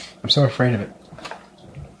 I'm so afraid of it.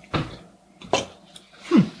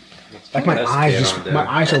 Like my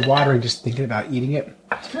eyes are watering just thinking about eating it.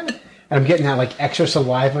 And I'm getting that like extra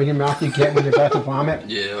saliva in your mouth you get when you're about to vomit.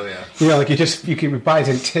 Yeah, oh yeah. You know, like you can everybody's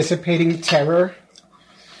anticipating terror.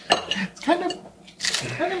 It's kind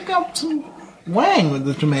of got some wang with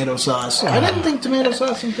the tomato sauce. I didn't think tomato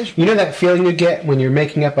sauce and fish. You know that feeling you get when you're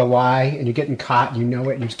making up a lie and you're getting caught and you know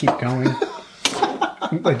it and you just keep going?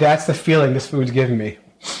 Like that's the feeling this food's giving me.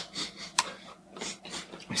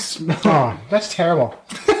 I smell. Oh, that's terrible.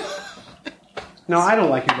 No, I don't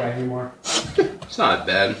like you guys anymore. It's not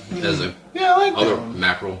bad as a Yeah, I like other that one.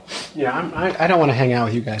 mackerel. Yeah, I don't want to hang out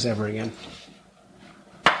with you guys ever again.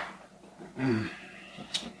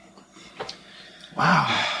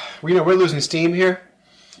 Wow. Well, you know, we're losing steam here,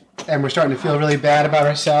 and we're starting to feel really bad about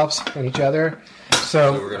ourselves and each other.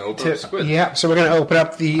 So we're going to open up squid. Yeah, so we're going to open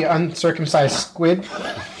up the uncircumcised squid.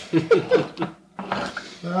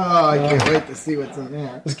 Oh, I can't wait to see what's in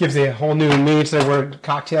there. This gives a whole new meaning to the word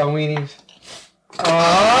cocktail weenies. Oh!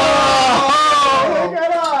 Look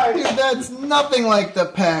at eyes! Dude, that's nothing like the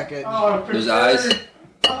package. Oh, There's eyes.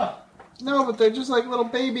 No, but they're just like little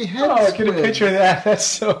baby heads. Oh, get a picture of that. That's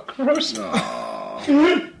so gross.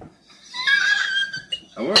 I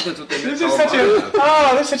wonder if that's what they meant. This is such a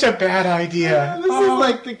that's such a bad idea. This is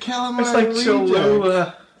like the calamari It's like reject.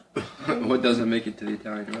 Cholula. What doesn't make it to the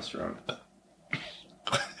Italian restaurant?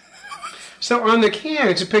 So on the can,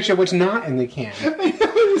 it's a picture of what's not in the can.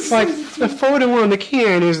 It's like the photo on the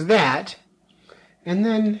can is that, and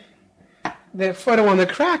then the photo on the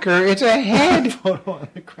cracker, it's a head. Photo on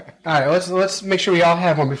the crack. All right, let's make sure we all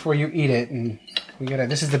have one before you eat it, and we gotta.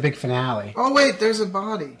 This is the big finale. Oh wait, there's a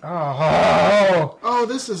body. Oh, Oh,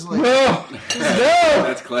 this is like no, no!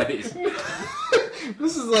 That's Clay's.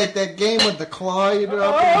 this is like that game with the claw you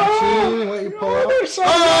drop in the machine and what you pull out. They're so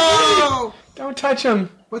Oh, Don't touch them.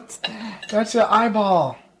 what's that? That's an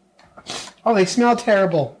eyeball. Oh, they smell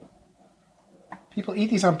terrible. People eat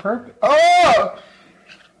these on purpose. Oh!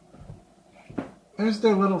 There's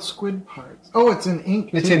their little squid parts. Oh, it's in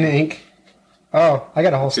ink. It's too. in ink. Oh, I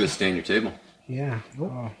got a whole... It's going to stain your table. Yeah.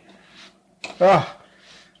 Oh. Oh.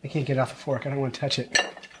 I can't get it off the fork. I don't want to touch it.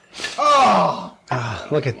 Oh, Ah,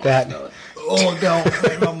 look at that. oh, don't!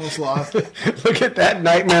 I almost lost it. Look at that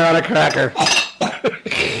nightmare on a cracker.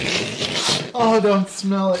 Oh, don't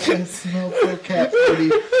smell it. It smells so cat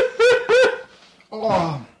foody.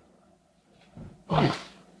 Oh. Oh.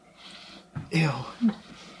 Ew.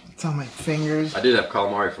 It's on my fingers. I did have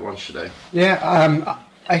calamari for lunch today. Yeah,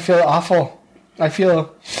 I feel awful. I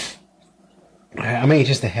feel... I'm going to eat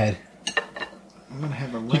just the head. I'm going to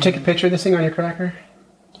have a Did you take a picture of this thing on your cracker?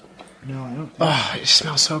 No, I don't think Oh, it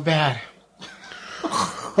smells so bad.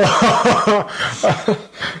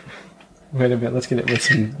 Wait a minute. Let's get it with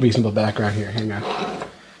some reasonable background here. Hang on.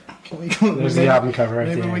 Can we go? There's the album cover right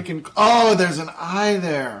Maybe there. we can... Oh, there's an eye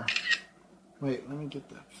there. Wait, let me get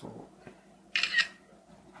that full.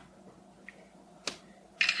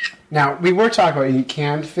 Now, we were talking about eating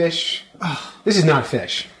canned fish. This is not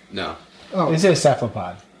fish. No. Oh, This is a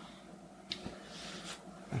cephalopod.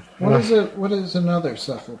 what is it? What is another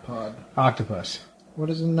cephalopod? Octopus. What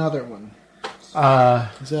is another one?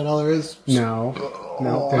 Is that all there is? No.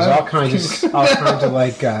 No. There's all kinds of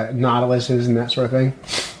like nautiluses and that sort of thing.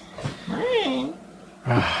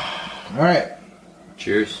 All right.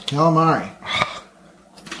 Cheers. Calamari.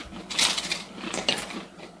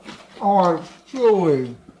 Oh, it's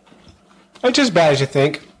chewy. It's as bad as you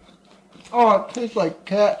think. Oh, it tastes like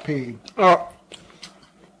cat pee. Oh.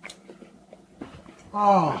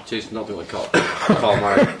 Oh, Tastes nothing like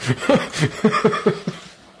calamari.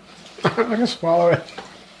 I can swallow it.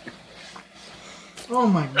 oh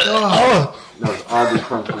my god. Oh. That was oddly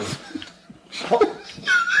crumbly.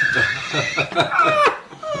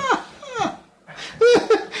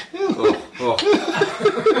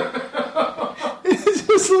 It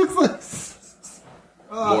just looks like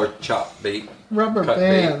More chop bait. rubber Cut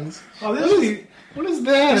bands. Oh, this is What is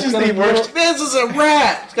that? This It's is got the a worst- This is a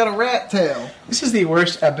rat. It's got a rat tail. the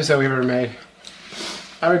worst episode we've ever made.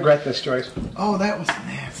 I regret this choice. Oh, that was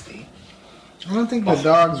nasty. I don't think the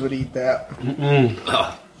dogs would eat that.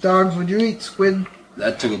 Ugh, Dogs, would you eat squid?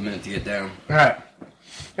 that took a minute to get down. All right.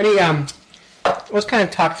 Let's kind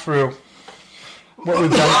of talk through what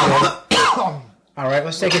we've done today. All right,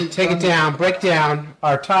 let's take it down. Break down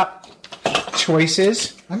our top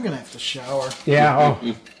choices. I'm gonna have to shower. Yeah.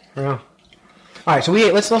 Oh. Yeah. All right. So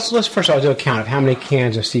let's first of all do a count of how many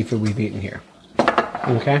cans of seafood we've eaten here.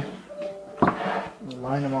 Okay.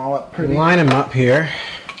 Line them all up pretty. Line them up here.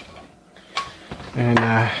 And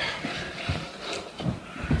that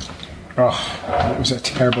was a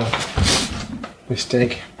terrible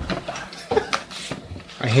mistake.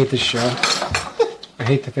 I hate this show. I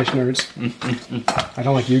hate the Fish Nerds. I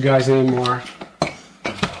don't like you guys anymore. I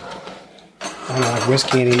don't like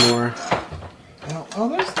whiskey anymore. Oh,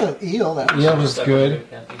 there's the eel. That was Eel was good.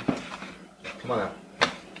 Come on out.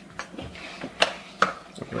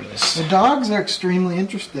 The dogs are extremely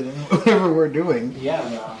interested in whatever we're doing.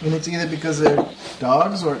 Yeah. And it's either because they're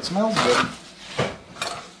dogs or it smells good.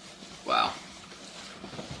 Wow.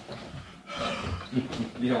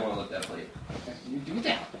 You don't want to lick that plate. You do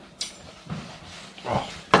that.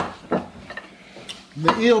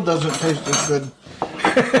 The eel doesn't taste as good.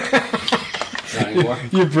 Not anymore.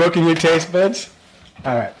 You've broken your taste buds?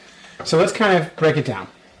 All right. So let's kind of break it down.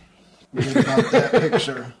 What about that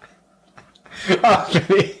picture?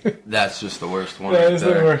 That's just the worst one. That right is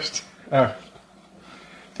there. the worst. Oh.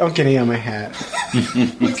 Don't get any on my hat.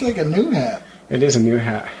 Looks like a new hat. It is a new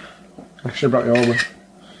hat. I should have brought the old one.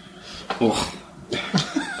 Oh.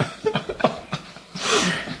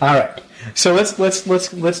 All right. So let's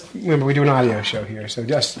remember we do an audio show here. So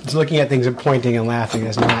just looking at things and pointing and laughing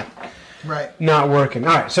is Right. not working.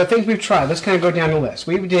 All right. So things we've tried. Let's kind of go down the list.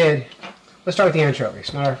 Let's start with the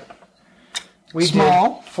anchovies. We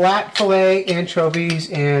Small. did flat fillet anchovies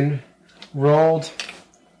and rolled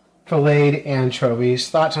filleted anchovies.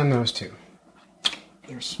 Thoughts on those two?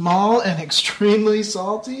 They're small and extremely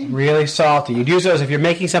salty. Really salty. You'd use those if you're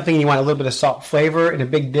making something and you want a little bit of salt flavor in a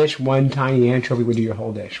big dish. One tiny anchovy would do your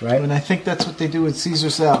whole dish, right? And I think that's what they do with Caesar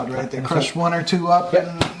salad, right? They crush one or two up Yep.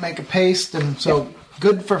 and make a paste. And so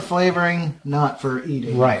good for flavoring, not for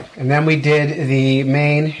eating. Right. And then we did the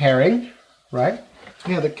main herring, right?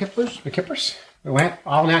 Yeah, the kippers. The kippers. We went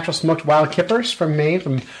all natural smoked wild kippers from Maine,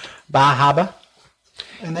 from Bahaba.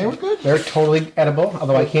 And they were good. They're totally edible,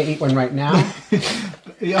 although I can't eat one right now.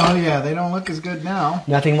 Oh, yeah, they don't look as good now.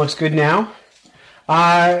 Nothing looks good now.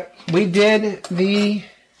 We did the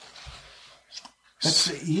That's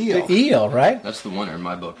the eel. eel, right? That's the winner in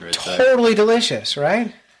my book right there. Totally delicious,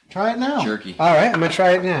 right? Try it now. Jerky. All right, I'm going to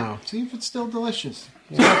try it now. See if it's still delicious.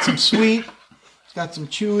 It's got some sweet. It's got some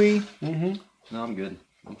chewy. No, I'm good.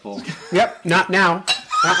 I'm full. Yep, not now.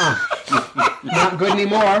 Not good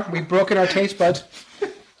anymore. We've broken our taste buds.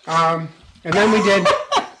 And then we did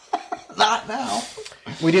Not now.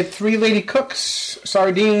 3 Lady Cooks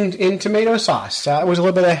sardines in tomato sauce. It was a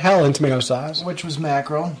little bit of hell in tomato sauce. Which was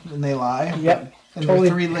mackerel, and they lie. Yep, And totally.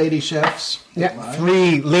 the 3 lady chefs. Yep, Lie.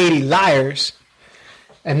 3 Lady Liars.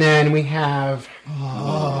 And then we have...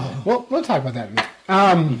 Well, we'll talk about that in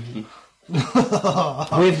a minute.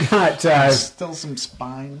 We've got... Still some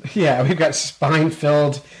spine. yeah, we've got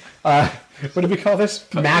spine-filled... what do we call this?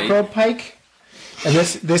 Mackerel pike. And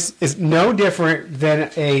this is no different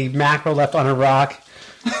than a mackerel left on a rock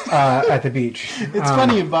at the beach. It's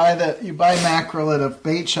funny you buy mackerel at a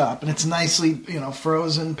bait shop and it's nicely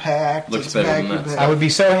frozen packed. Looks it's better than vacuum that. I would be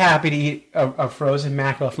so happy to eat a frozen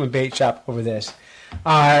mackerel from a bait shop over this.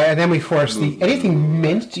 And then we force anything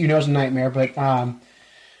minced. You know, is a nightmare, but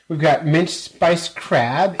we've got minced spiced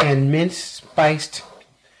crab and minced spiced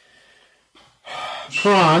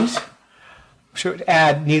prawns. Should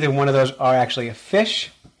add neither one of those are actually a fish.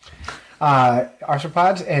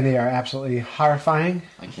 arthropods, and they are absolutely horrifying.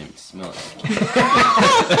 I can't even smell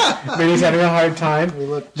it. Vinny's having a hard time. They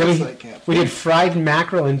look Then just like catfish. we did fried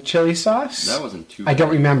mackerel and chili sauce. That wasn't too I don't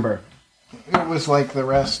bad. remember. It was like the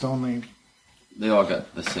rest, only They all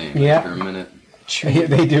got the same Yeah. after a minute.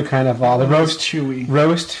 They do kind of all. The roast chewy.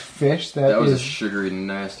 fish, That was a is sugary,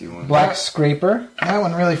 nasty one. black scraper. That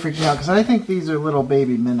one really freaked me out because I think these are little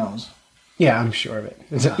baby minnows. Yeah, I'm sure of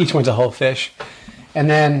it. Each one's a whole fish. And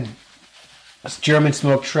then German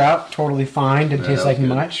smoked trout, totally fine. Didn't Yeah, taste that like was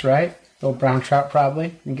good. much, right? Little brown trout,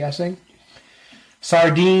 probably, I'm guessing.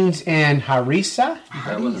 Sardines and harissa.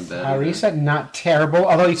 That wasn't bad. either. Harissa, not terrible.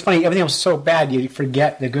 Although it's funny, everything was so bad you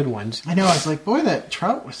forget the good ones. I know. I was like, boy, that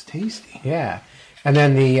trout was tasty. Yeah. And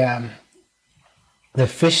then the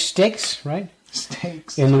fish sticks, right?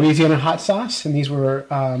 Steaks. In Louisiana hot sauce. And these were,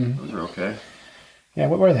 Those are okay. yeah,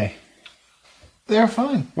 what were they? They're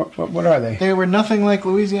fine. What are they? They were nothing like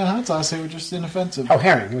Louisiana hot sauce. They were just inoffensive. Oh,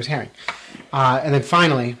 herring. It was herring. And then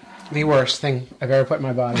finally, the worst thing I've ever put in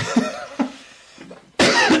my body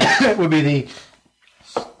would be the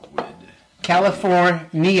Squid.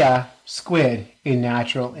 California squid in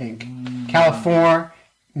natural ink.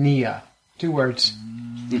 California. 2 words.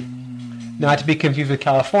 Not to be confused with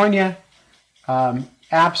California.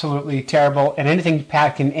 Absolutely terrible. And anything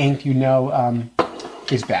packed in ink,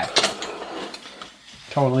 is bad.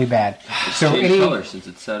 Totally bad. It's So changed color since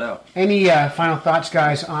it set out. any final thoughts,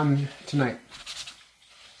 guys, on tonight?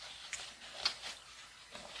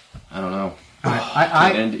 I don't know.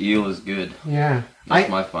 I The eel is good. yeah. That's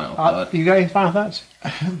my final thought. You got any final thoughts?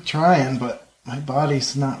 I'm trying, but my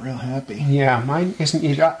body's not real happy. Yeah, mine isn't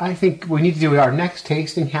either. I think we need to do our next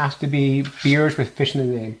tasting has to be beers with fish in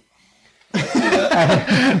the name.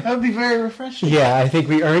 That would be very refreshing. Yeah, I think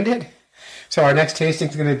we earned it. So our next tasting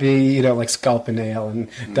is going to be, like Sculpin Ale and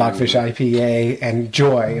Dogfish IPA and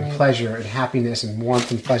joy and pleasure and happiness and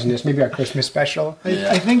warmth and pleasantness. Maybe our Christmas special.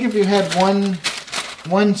 I think if you had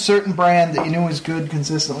one certain brand that you knew was good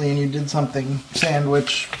consistently and you did something,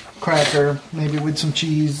 sandwich, cracker, maybe with some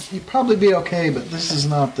cheese, you'd probably be okay, but this is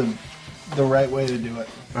not the right way to do it.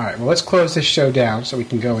 All right, well, let's close this show down so we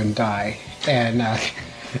can go and die. And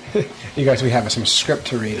you guys, we have some script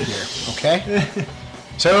to read here, okay?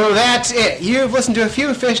 So that's it. You've listened to a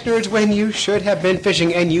few Fish Nerds when you should have been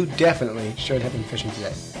fishing, and you definitely should have been fishing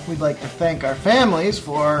today. We'd like to thank our families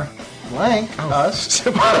for blank us.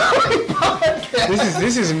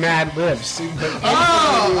 This is Mad Libs.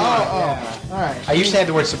 Oh. All right. I used to have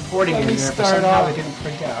the word supporting Let in me there, but start somehow off. it didn't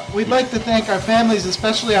print out. We'd like to thank our families,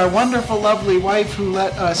 especially our wonderful, lovely wife who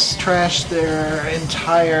let us trash their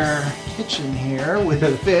entire kitchen here with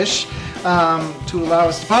the fish to allow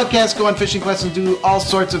us to podcast, go on fishing quests, and do all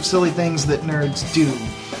sorts of silly things that nerds do.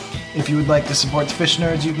 If you would like to support the Fish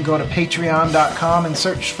Nerds, you can go to patreon.com and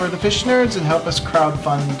search for the Fish Nerds and help us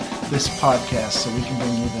crowdfund this podcast so we can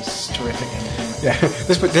bring you this terrific entertainment. Yeah,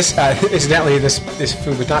 incidentally, this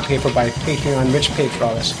food was not paid for by Patreon Rich paid for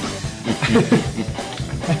all this.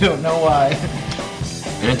 I don't know why.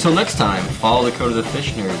 And until next time, follow the code of the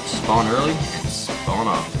Fish Nerds. Spawn early and spawn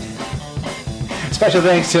often. Special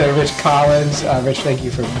thanks to Rich Collins. Rich, thank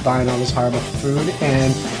you for buying all this horrible food,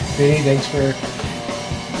 and Vinny, thanks for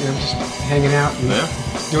just hanging out and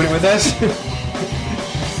doing it with us.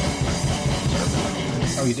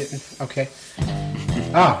 Oh, you didn't? Okay.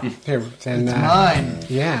 Oh, here. Then, It's mine.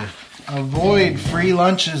 yeah. Avoid free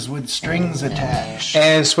lunches with strings attached.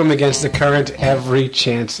 And swim against the current every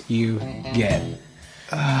chance you get.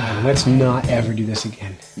 Let's not ever do this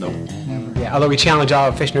again. Nope. Yeah, although we challenge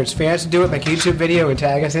all Fish Nerds fans to do it, make a YouTube video and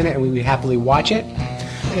tag us in it, and we would happily watch it.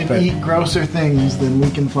 And But- eat grosser things than we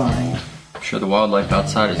can find. I'm sure the wildlife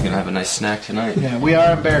outside is going to have a nice snack tonight. Yeah, we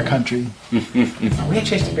are in bear country. We had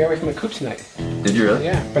chased a bear away from the coop tonight. Did you really?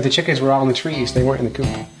 Yeah, but the chickens were all in the trees. They weren't in the coop.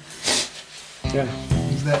 Yeah.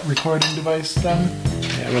 Is that recording device done?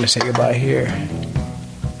 Yeah, I'm going to say goodbye here.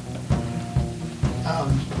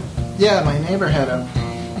 Yeah, my neighbor had a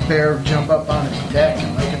bear jump up on his deck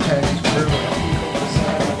and like attack his turtle.